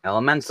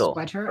 Elemental.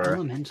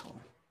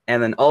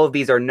 And then all of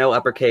these are no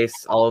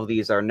uppercase. All of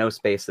these are no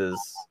spaces.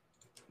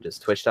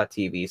 Just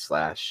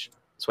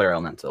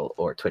twitch.tv/SweaterElemental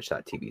or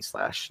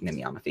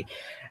twitch.tv/Nimyamthi.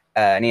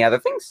 Any other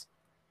things?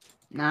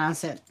 Nah,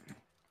 that's it.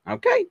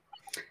 Okay.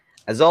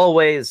 As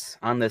always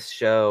on this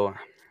show,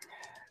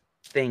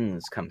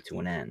 things come to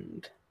an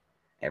end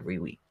every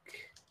week.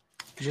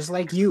 Just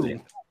like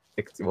you.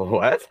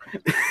 What?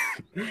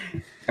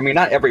 I mean,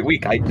 not every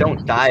week. I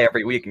don't die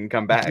every week and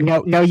come back.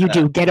 No, you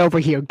do. Get over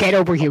here. Get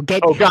over here.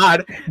 Oh,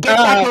 God. Get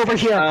back over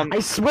here. I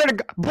swear to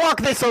God.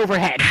 Block this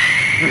overhead.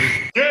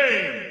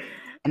 Game!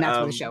 And that's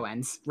where the show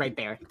ends. Right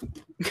there.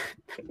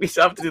 We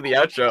still have to do the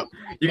outro.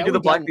 You can do the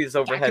block these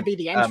overhead. That could be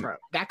the intro.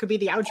 That could be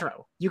the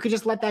outro. You could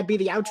just let that be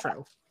the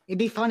outro. It'd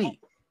be funny.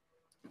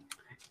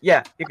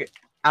 Yeah. You could.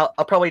 I'll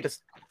probably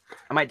just...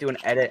 I might do an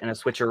edit and a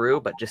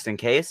switcheroo, but just in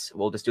case,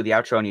 we'll just do the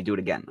outro and you do it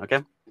again,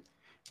 okay?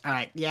 All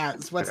right. Yeah.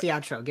 What's the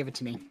outro? Give it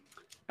to me.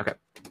 Okay.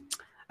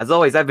 As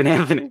always, I've been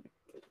Anthony.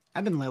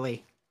 I've been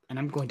Lily. And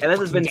I'm going to... And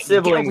this has been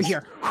Siblings. Get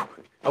over here.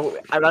 Oh,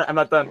 I'm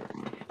not done.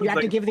 You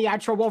have to give the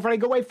actual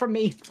Wolverine away from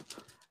me.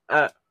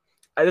 This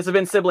has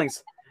been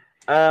siblings.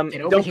 over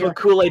Don't here. put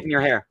Kool-Aid in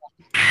your hair.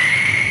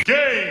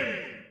 Game.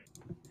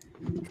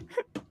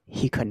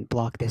 He couldn't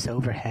block this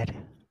overhead.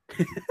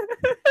 And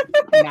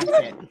that's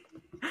it.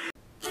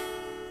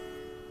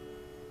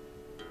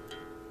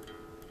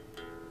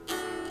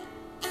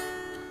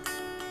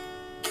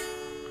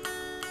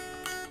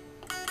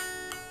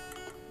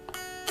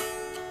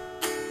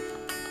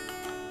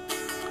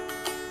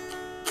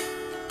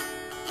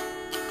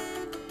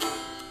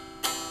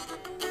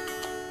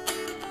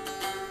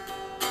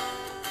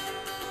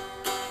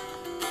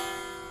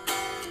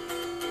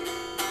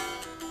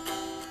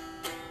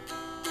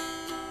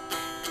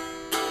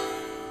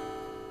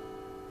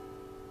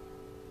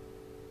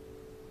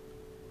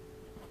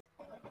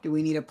 Do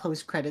we need a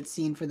post-credit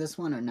scene for this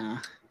one or nah?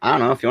 I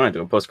don't know if you want to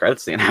do a post-credit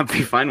scene. I'd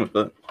be fine with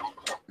it.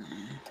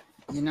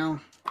 You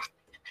know,